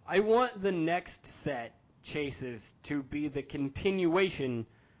 I want the next set chases to be the continuation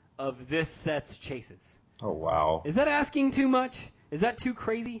of this set's chases. Oh, wow. Is that asking too much? Is that too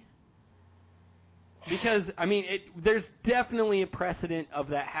crazy? Because, I mean, there's definitely a precedent of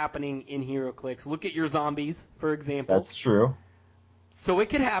that happening in HeroClix. Look at your zombies, for example. That's true. So it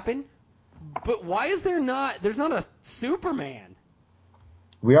could happen. But why is there's not a Superman?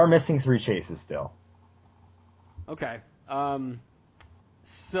 We are missing 3 chases still. Okay.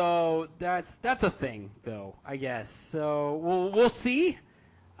 So that's a thing, though, I guess. So we'll see.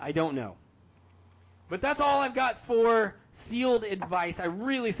 I don't know. But that's all I've got for sealed advice. I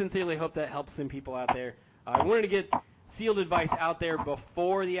really sincerely hope that helps some people out there. I wanted to get sealed advice out there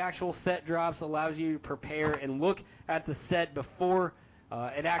before the actual set drops, allows you to prepare and look at the set before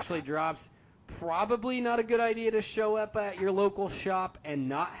it actually drops. Probably not a good idea to show up at your local shop and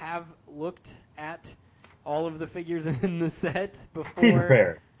not have looked at all of the figures in the set before. Be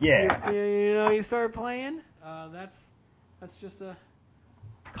prepared. Yeah. You start playing. That's just a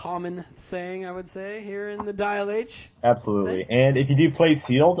common saying, I would say, here in the Dial H. Absolutely. And if you do play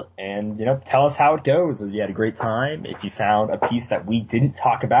sealed, and tell us how it goes, whether you had a great time, if you found a piece that we didn't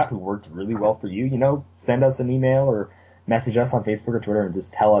talk about who worked really well for you, send us an email or message us on Facebook or Twitter and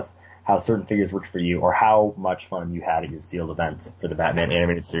just tell us how certain figures worked for you or how much fun you had at your sealed events for the Batman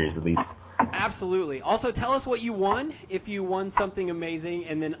Animated Series release. Absolutely. Also, tell us what you won, if you won something amazing,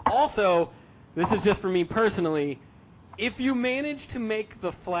 and then also, this is just for me personally, if you manage to make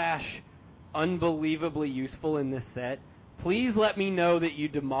the Flash unbelievably useful in this set, please let me know that you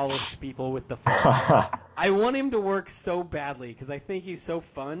demolished people with the Flash. I want him to work so badly because I think he's so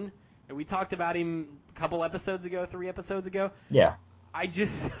fun. And we talked about him a couple episodes ago, 3 episodes ago. Yeah. I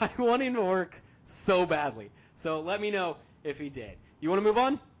want him to work so badly. So let me know if he did. You want to move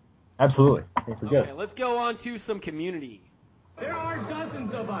on? Absolutely. I think we're good. Okay, let's go on to some community. There are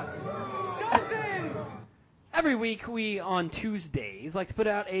dozens of us. Dozens! Every week, we, on Tuesdays, like to put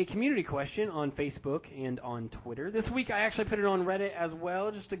out a community question on Facebook and on Twitter. This week, I actually put it on Reddit as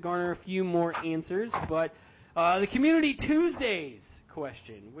well, just to garner a few more answers. But the Community Tuesdays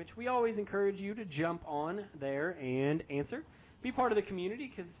question, which we always encourage you to jump on there and answer. Be part of the community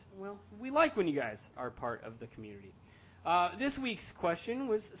because, well, we like when you guys are part of the community. This week's question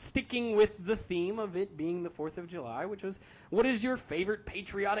was sticking with the theme of it being the 4th of July, which was, what is your favorite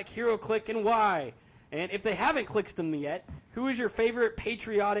patriotic hero click and why? And if they haven't clicked them yet, who is your favorite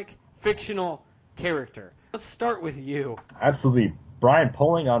patriotic fictional character? Let's start with you. Absolutely. Brian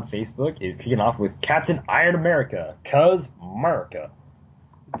Poling on Facebook is kicking off with Captain Iron America, 'cause America.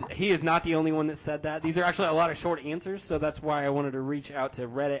 He is not the only one that said that. These are actually a lot of short answers, so that's why I wanted to reach out to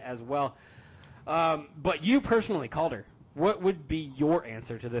Reddit as well. But you personally, Calder, what would be your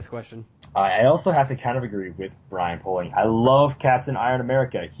answer to this question? I also have to kind of agree with Brian Poling. I love Captain Iron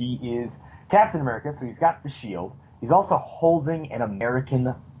America. He is Captain America, so he's got the shield. He's also holding an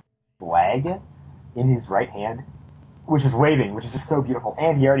American flag in his right hand, which is waving, which is just so beautiful.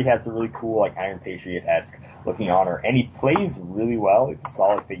 And he already has a really cool, Iron Patriot-esque looking honor. And he plays really well. He's a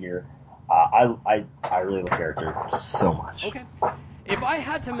solid figure. I really love the character so much. Okay. If I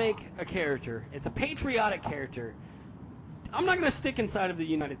had to make a character, it's a patriotic character. I'm not going to stick inside of the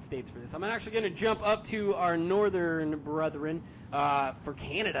United States for this. I'm actually going to jump up to our northern brethren for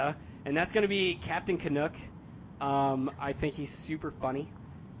Canada, and that's going to be Captain Canuck. I think he's super funny,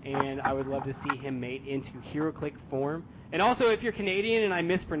 and I would love to see him made into HeroClick form. And also, if you're Canadian and I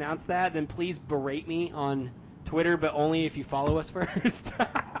mispronounce that, then please berate me on Twitter, but only if you follow us first.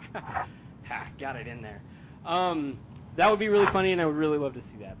 Ha, got it in there. That would be really funny, and I would really love to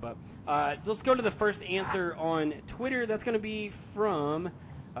see that. But let's go to the first answer on Twitter. That's going to be from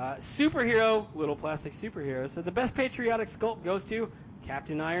Superhero, Little Plastic Superhero. So the best patriotic sculpt goes to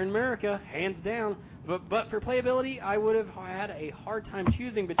Captain Iron America, hands down. But for playability, I would have had a hard time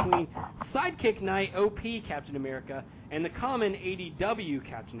choosing between Sidekick Knight OP Captain America and the common ADW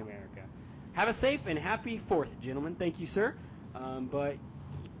Captain America. Have a safe and happy 4th, gentlemen. Thank you, sir. But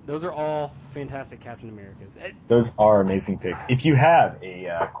those are all fantastic Captain Americas. Those are amazing picks. If you have a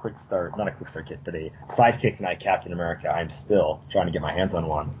not a quick start kit, but a Sidekick Knight Captain America, I'm still trying to get my hands on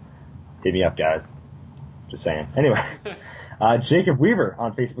one. Hit me up, guys. Just saying. Anyway, Jacob Weaver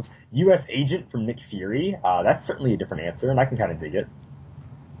on Facebook, U.S. Agent from Nick Fury. That's certainly a different answer, and I can kind of dig it.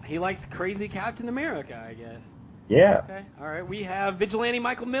 He likes crazy Captain America, I guess. Yeah. Okay. All right. We have Vigilante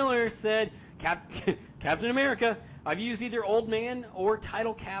Michael Miller said, Captain America. I've used either Old Man or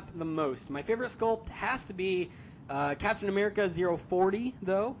Title Cap the most. My favorite sculpt has to be Captain America 040,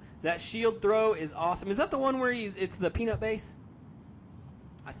 though. That shield throw is awesome. Is that the one where it's the peanut base?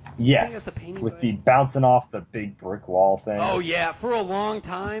 Yes, with the bouncing off the big brick wall thing. Oh, yeah. For a long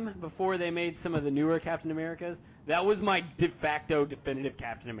time, before they made some of the newer Captain Americas, that was my de facto definitive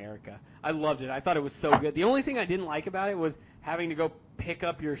Captain America. I loved it. I thought it was so good. The only thing I didn't like about it was having to go pick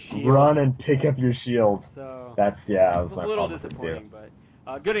up your shield. Run and pick up your shield. So that was a my little problem with it, disappointing, too.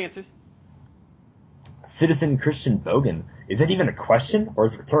 but good answers. Citizen Christian Bogan. Is that even a question, or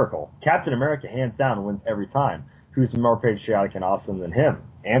is it rhetorical? Captain America hands down wins every time. Who's more patriotic and awesome than him?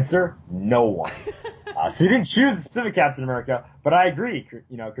 Answer, no one. So you didn't choose a specific Captain America, but I agree,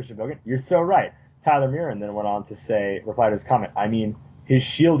 Christian Bogan, you're so right. Tyler Mirren then went on to reply to his comment, I mean, his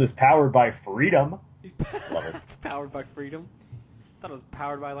shield is powered by freedom. It's powered by freedom? I thought it was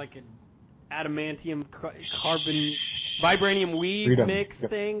powered by, adamantium carbon vibranium weave Freedom. mix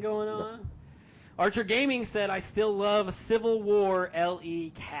thing going on. Archer Gaming said, I still love Civil War LE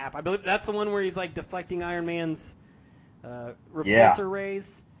Cap. I believe that's the one where he's like deflecting Iron Man's repulsor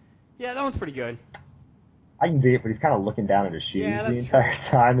rays. Yeah, that one's pretty good. I can dig it, but he's kind of looking down at his shoes Yeah, the that's entire true.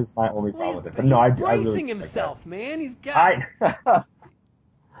 time is my only problem with it. But He's no, I bracing really himself, man. He's got. He's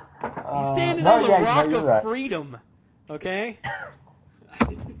standing on the rock of freedom. Okay?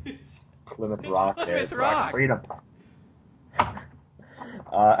 Plymouth Rock. Plymouth Rock. Freedom.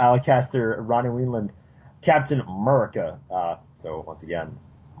 Alacaster, Ronnie Weenland, Captain America. So once again,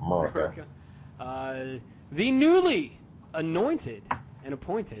 America. The newly anointed and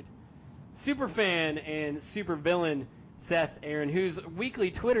appointed superfan and supervillain Seth Aaron, whose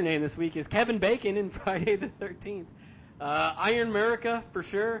weekly Twitter name this week is Kevin Bacon in Friday the 13th. Iron America, for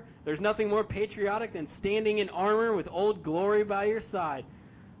sure. There's nothing more patriotic than standing in armor with Old Glory by your side.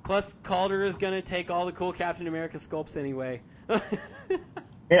 Plus, Calder is going to take all the cool Captain America sculpts anyway.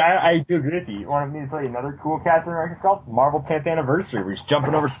 Hey, I do agree with you. You want me to tell you another cool Captain America sculpt? Marvel 10th Anniversary, where he's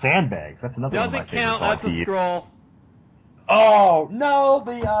jumping over sandbags. That's another one of my Doesn't favorites count. on That's a feed. scroll. Oh, no,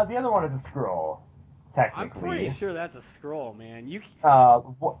 the other one is a scroll, technically. I'm pretty sure that's a scroll, man.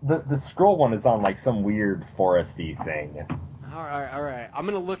 The scroll one is on, like, some weird foresty thing. All right. I'm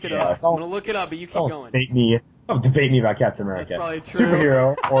going to look it Yeah, up. I'm going to look it up, but you keep going. Don't debate me about Captain America. That's probably true.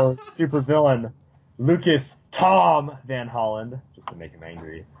 Superhero or supervillain, Lucas Tom Van Holland, just to make him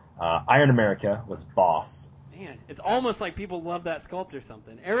angry. Iron America was boss. Man, it's almost like people love that sculpt or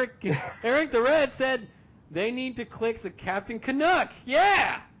something. Eric the Red said they need to click a Captain Canuck.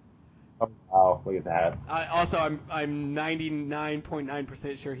 Yeah. Oh, wow, look at that. Also, I'm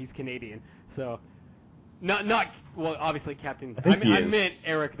 99.9% sure he's Canadian. So, not well, obviously Captain. I meant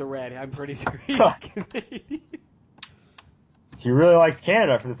Eric the Red. I'm pretty sure he's Canadian. He really likes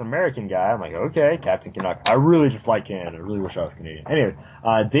Canada for this American guy. I'm like, okay, Captain Canuck. I really just like Canada. I really wish I was Canadian. Anyway,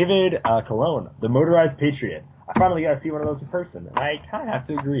 David Colon, the Motorized Patriot. I finally got to see one of those in person, and I kind of have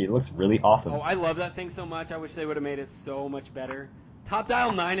to agree. It looks really awesome. Oh, I love that thing so much. I wish they would have made it so much better. Top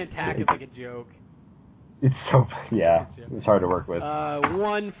Dial 9 attack is like a joke. It's so, yeah, it was hard to work with.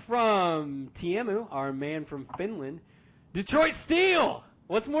 One from Tiemu, our man from Finland. Detroit Steel!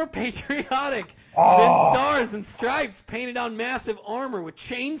 What's more patriotic than stars and stripes painted on massive armor with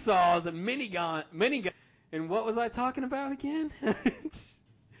chainsaws and minigun? And what was I talking about again?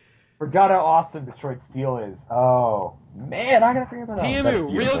 Forgot how awesome Detroit Steel is. Oh, man, I gotta figure that out.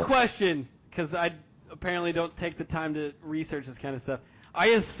 Tiemu, real question, because I apparently don't take the time to research this kind of stuff. I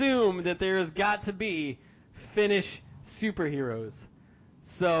assume that there has got to be Finnish superheroes.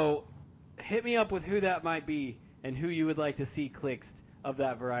 So hit me up with who that might be and who you would like to see clicked of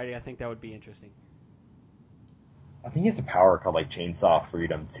that variety. I think that would be interesting. I think he has a power called like Chainsaw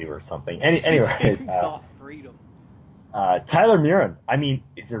Freedom 2 or something. Anyways, Chainsaw Freedom. Tyler Murin. I mean,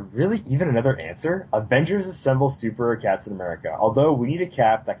 is there really even another answer? Avengers assemble Super Captain America. Although we need a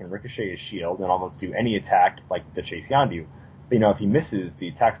Cap that can ricochet his shield and almost do any attack like the Chase Yondu. But, if he misses, the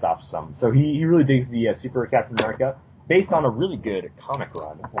attack stops some. So he really digs the Super Captain America based on a really good comic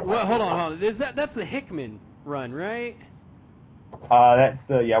run. Well, hold on. That's the Hickman run, right? That's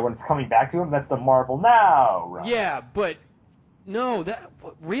when it's coming back to him, that's the Marvel Now run. Yeah, but no,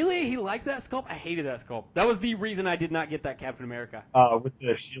 really? He liked that sculpt? I hated that sculpt. That was the reason I did not get that Captain America. With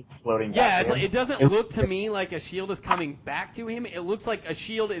the shield floating yeah, back it doesn't look to me like a shield is coming back to him. It looks like a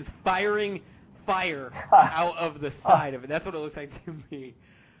shield is firing fire out of the side of it. That's what it looks like to me.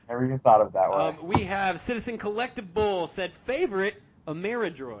 Never even thought of it that way. We have Citizen Collectible said favorite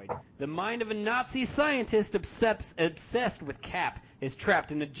Ameridroid. The mind of a Nazi scientist obsessed with Cap is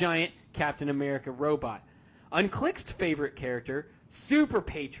trapped in a giant Captain America robot. Unclicked favorite character, Super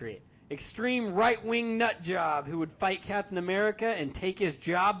Patriot. Extreme right-wing nut job who would fight Captain America and take his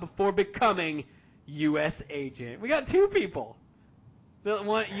job before becoming U.S. agent. We got two people that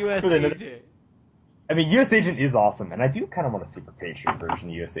want U.S. agent. I mean, U.S. Agent is awesome, and I do kind of want a Super Patriot version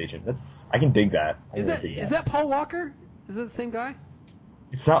of U.S. Agent. I can dig that. Is that Paul Walker? Is that the same guy?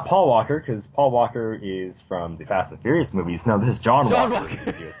 It's not Paul Walker, because Paul Walker is from the Fast and Furious movies. No, this is John Walker.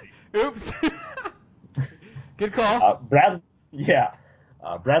 Oops. Good call. Bradley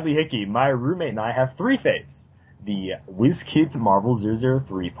Hickey, my roommate and I have three faves. The WizKids Marvel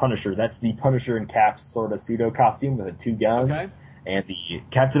 003 Punisher. That's the Punisher and Cap sort of pseudo costume with the two guns. Okay. And the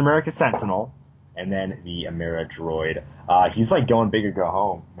Captain America Sentinel. And then the Ameridroid. He's like going big or go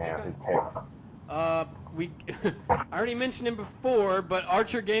home, man, with his picks. I already mentioned him before, but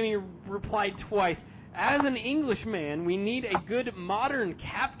Archer Gaming replied twice. As an Englishman, we need a good modern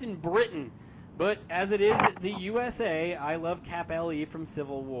Captain Britain. But as it is the USA, I love Cap LE from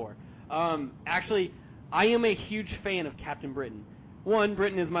Civil War. Actually, I am a huge fan of Captain Britain. One,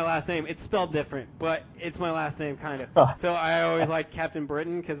 Britain is my last name. It's spelled different, but it's my last name, kind of. So I always liked Captain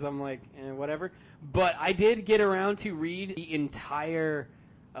Britain because I'm like, whatever. But I did get around to read the entire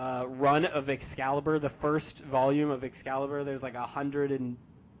run of Excalibur, the first volume of Excalibur. There's like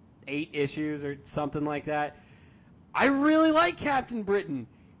 108 issues or something like that. I really like Captain Britain.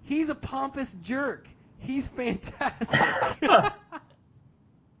 He's a pompous jerk. He's fantastic.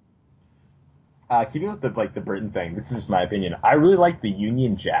 Keeping with the Britain thing, this is just my opinion. I really like the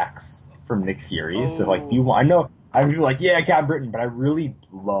Union Jacks from Nick Fury. So I know I'm really like, yeah, Captain Britain, but I really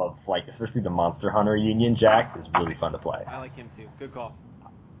love especially the Monster Hunter Union Jack is really fun to play. I like him too. Good call.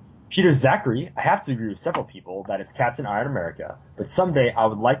 Peter Zachary, I have to agree with several people that it's Captain Iron America, but someday I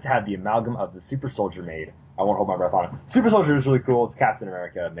would like to have the amalgam of the Super Soldier made. I won't hold my breath on it. Super Soldier is really cool. It's Captain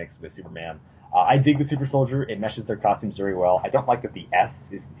America mixed with Superman. I dig the Super Soldier. It meshes their costumes very well. I don't like that the S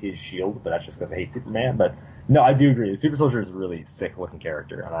is his shield, but that's just because I hate Superman. But no, I do agree. The Super Soldier is a really sick-looking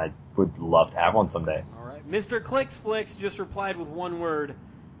character, and I would love to have one someday. All right. Mr. Clicksflix just replied with one word,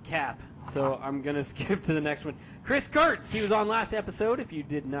 Cap. So I'm going to skip to the next one. Chris Kurtz, he was on last episode. If you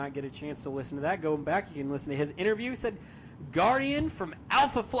did not get a chance to listen to that, go back. You can listen to his interview. He said, Guardian from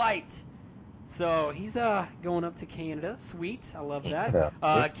Alpha Flight. So he's going up to Canada. Sweet. I love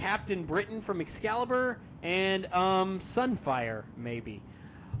that. Captain Britain from Excalibur and Sunfire, maybe.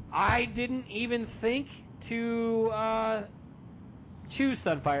 I didn't even think to choose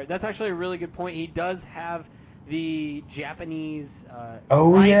Sunfire. That's actually a really good point. He does have the Japanese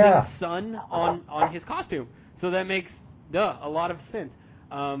rising sun on his costume. So that makes a lot of sense.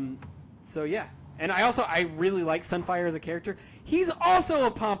 So yeah. And I really like Sunfire as a character. He's also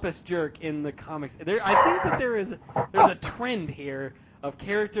a pompous jerk in the comics. I think that there's a trend here of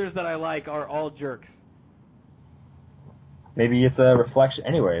characters that I like are all jerks. Maybe it's a reflection.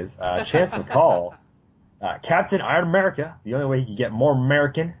 Anyways, Chance McCall, Captain Iron America. The only way he can get more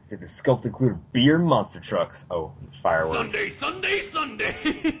American is if his sculpt included beer and monster trucks. Oh, fireworks. Sunday.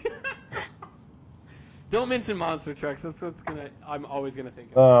 Don't mention monster trucks. That's I'm always gonna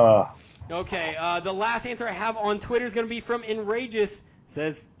think of. Okay, the last answer I have on Twitter is going to be from Enrageous.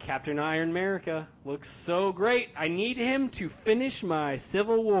 Says, Captain Iron America looks so great. I need him to finish my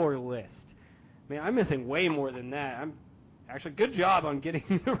Civil War list. Man, I'm missing way more than that. I'm actually, good job on getting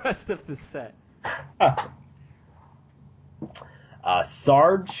the rest of the set.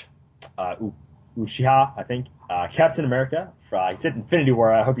 Sarge Uchiha, I think. Captain America. He said Infinity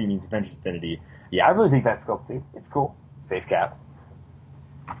War. I hope he means Avengers Infinity. Yeah, I really think that sculpt too. It's cool. Space Cap.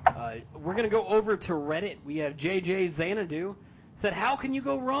 We're going to go over to Reddit. We have JJ Xanadu said, how can you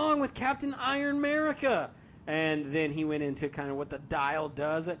go wrong with Captain Iron America? And then he went into kind of what the dial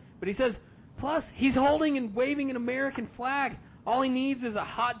does. But he says, plus, he's holding and waving an American flag. All he needs is a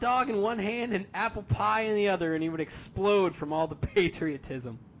hot dog in one hand and apple pie in the other, and he would explode from all the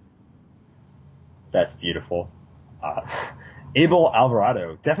patriotism. That's beautiful. Abel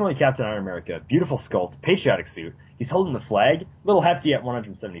Alvarado, definitely Captain Iron America. Beautiful sculpt, patriotic suit. He's holding the flag, little hefty at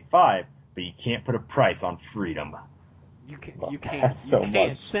 175, but you can't put a price on freedom. You can't. So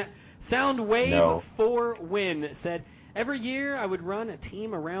much. Soundwave 4 Win said, every year I would run a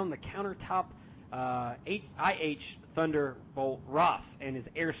team around the countertop IH Thunderbolt Ross and his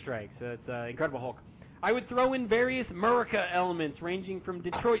airstrike. So it's Incredible Hulk. I would throw in various America elements ranging from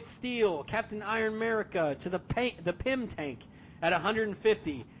Detroit Steel, Captain Iron America, to the PIM tank at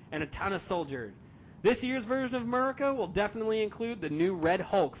 150 and a ton of soldiers. This year's version of America will definitely include the new Red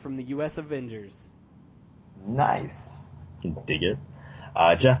Hulk from the U.S. Avengers. Nice. You can dig it.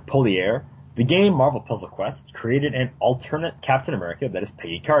 Jeff Polier. The game Marvel Puzzle Quest created an alternate Captain America that is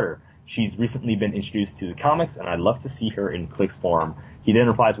Peggy Carter. She's recently been introduced to the comics, and I'd love to see her in Click's form. He then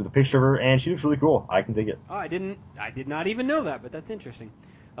replies with a picture of her, and she looks really cool. I can dig it. Oh, I did not even know that, but that's interesting.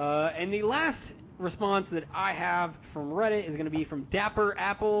 And the last response that I have from Reddit is going to be from Dapper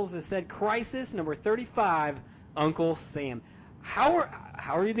Apples. It said, Crisis number 35, Uncle Sam. How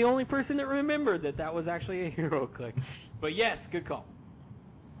are you the only person that remembered that was actually a Hero Click? But yes, good call.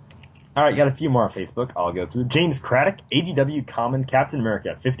 All right, got a few more on Facebook. I'll go through. James Craddock, ADW Common Captain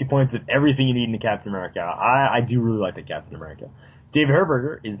America. 50 points of everything you need in a Captain America. I do really like the Captain America. David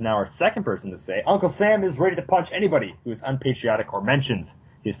Herberger is now our second person to say, Uncle Sam is ready to punch anybody who is unpatriotic or mentions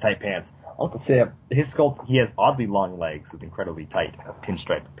his tight pants. Uncle Sam, his sculpt, he has oddly long legs with incredibly tight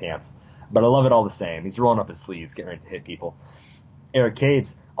pinstripe pants. But I love it all the same. He's rolling up his sleeves, getting ready to hit people. Eric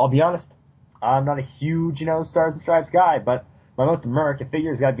Caves, I'll be honest, I'm not a huge, Stars and Stripes guy, but my most American figure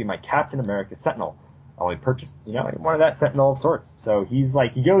has got to be my Captain America Sentinel. I only purchased, one of that Sentinel of sorts. So he's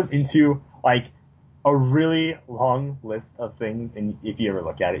he goes into, a really long list of things, and if you ever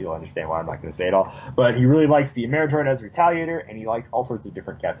look at it, you'll understand why I'm not going to say it all. But he really likes the Ameritroid as Retaliator, and he likes all sorts of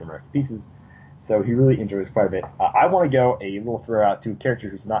different Captain America pieces. So he really enjoys quite a bit. I want to go a little throw out to a character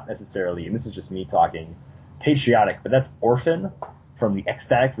who's not necessarily, and this is just me talking, patriotic, but that's Orphan from the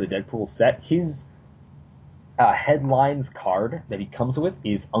Ecstatics of the Deadpool set. His headlines card that he comes with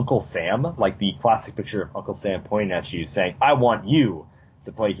is Uncle Sam, like the classic picture of Uncle Sam pointing at you saying, I want you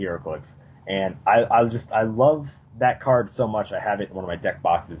to play HeroClix. And I love that card so much. I have it in one of my deck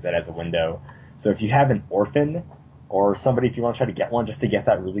boxes that has a window. So if you have an Orphan, or somebody, if you want to try to get one, just to get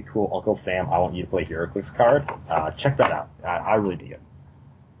that really cool Uncle Sam, I want you to play HeroClix card, check that out. I really dig it.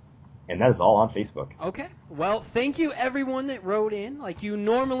 And that is all on Facebook. Okay. Well, thank you everyone that wrote in, like you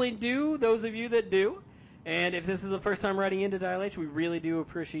normally do, those of you that do. And if this is the first time writing into Dial H, we really do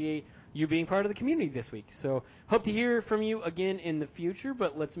appreciate you being part of the community this week. So hope to hear from you again in the future,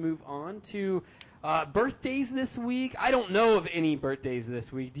 but let's move on to birthdays this week. I don't know of any birthdays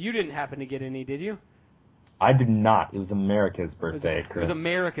this week. You didn't happen to get any, did you? I did not. It was America's birthday, Chris. It was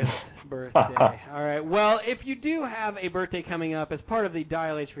America's birthday. All right. Well, if you do have a birthday coming up as part of the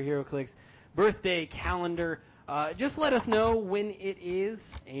Dial H for HeroClix birthday calendar, just let us know when it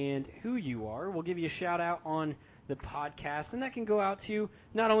is and who you are. We'll give you a shout-out on the podcast, and that can go out to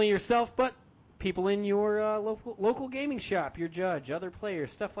not only yourself, but people in your local gaming shop, your judge, other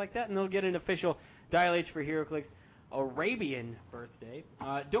players, stuff like that, and they'll get an official Dial H for HeroClix Arabian birthday.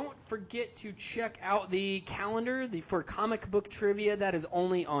 Don't forget to check out the calendar for comic book trivia. That is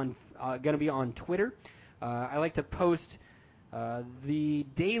only on going to be on Twitter. I like to post the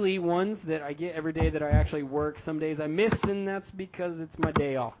daily ones that I get every day that I actually work. Some days I miss, and that's because it's my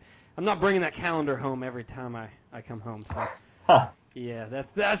day off. I'm not bringing that calendar home every time I come home. So yeah,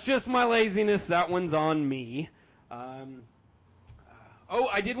 that's just my laziness. That one's on me.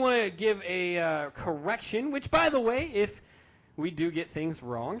 I did want to give a correction, which, by the way, if we do get things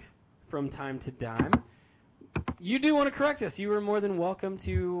wrong from time to time, you do want to correct us. You are more than welcome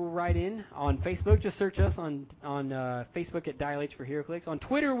to write in on Facebook. Just search us on Facebook at Dial H for HeroClix. On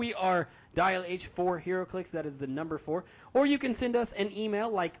Twitter, we are Dial H for HeroClix. That is the number 4. Or you can send us an email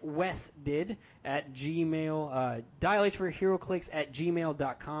like Wes did at Gmail, Dial H for HeroClix at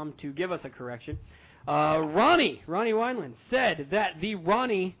gmail.com to give us a correction. Ronnie Wineland said that the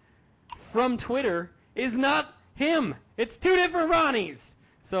Ronnie from Twitter is not him. It's 2 different Ronnies.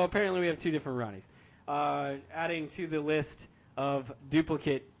 So apparently we have 2 different Ronnies. Adding to the list of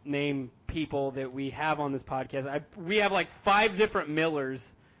duplicate name people that we have on this podcast. We have like 5 different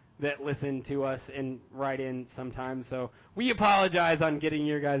Millers that listen to us and write in sometimes. So we apologize on getting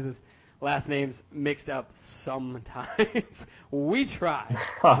your guys' last names mixed up sometimes. We try.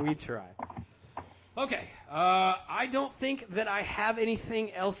 We try. Okay, I don't think that I have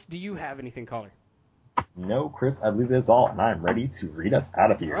anything else. Do you have anything, caller? No, Chris, I believe that's all, and I'm ready to read us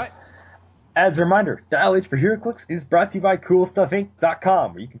out of here. All right. As a reminder, Dial H for HeroClix is brought to you by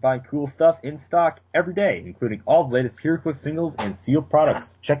CoolStuffInc.com, where you can find cool stuff in stock every day, including all the latest HeroClix singles and sealed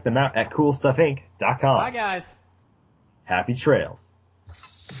products. Check them out at CoolStuffInc.com. Bye, guys. Happy trails.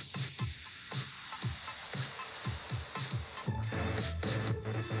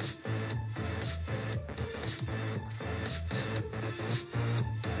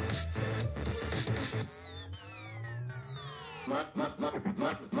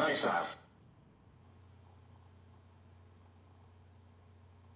 My style.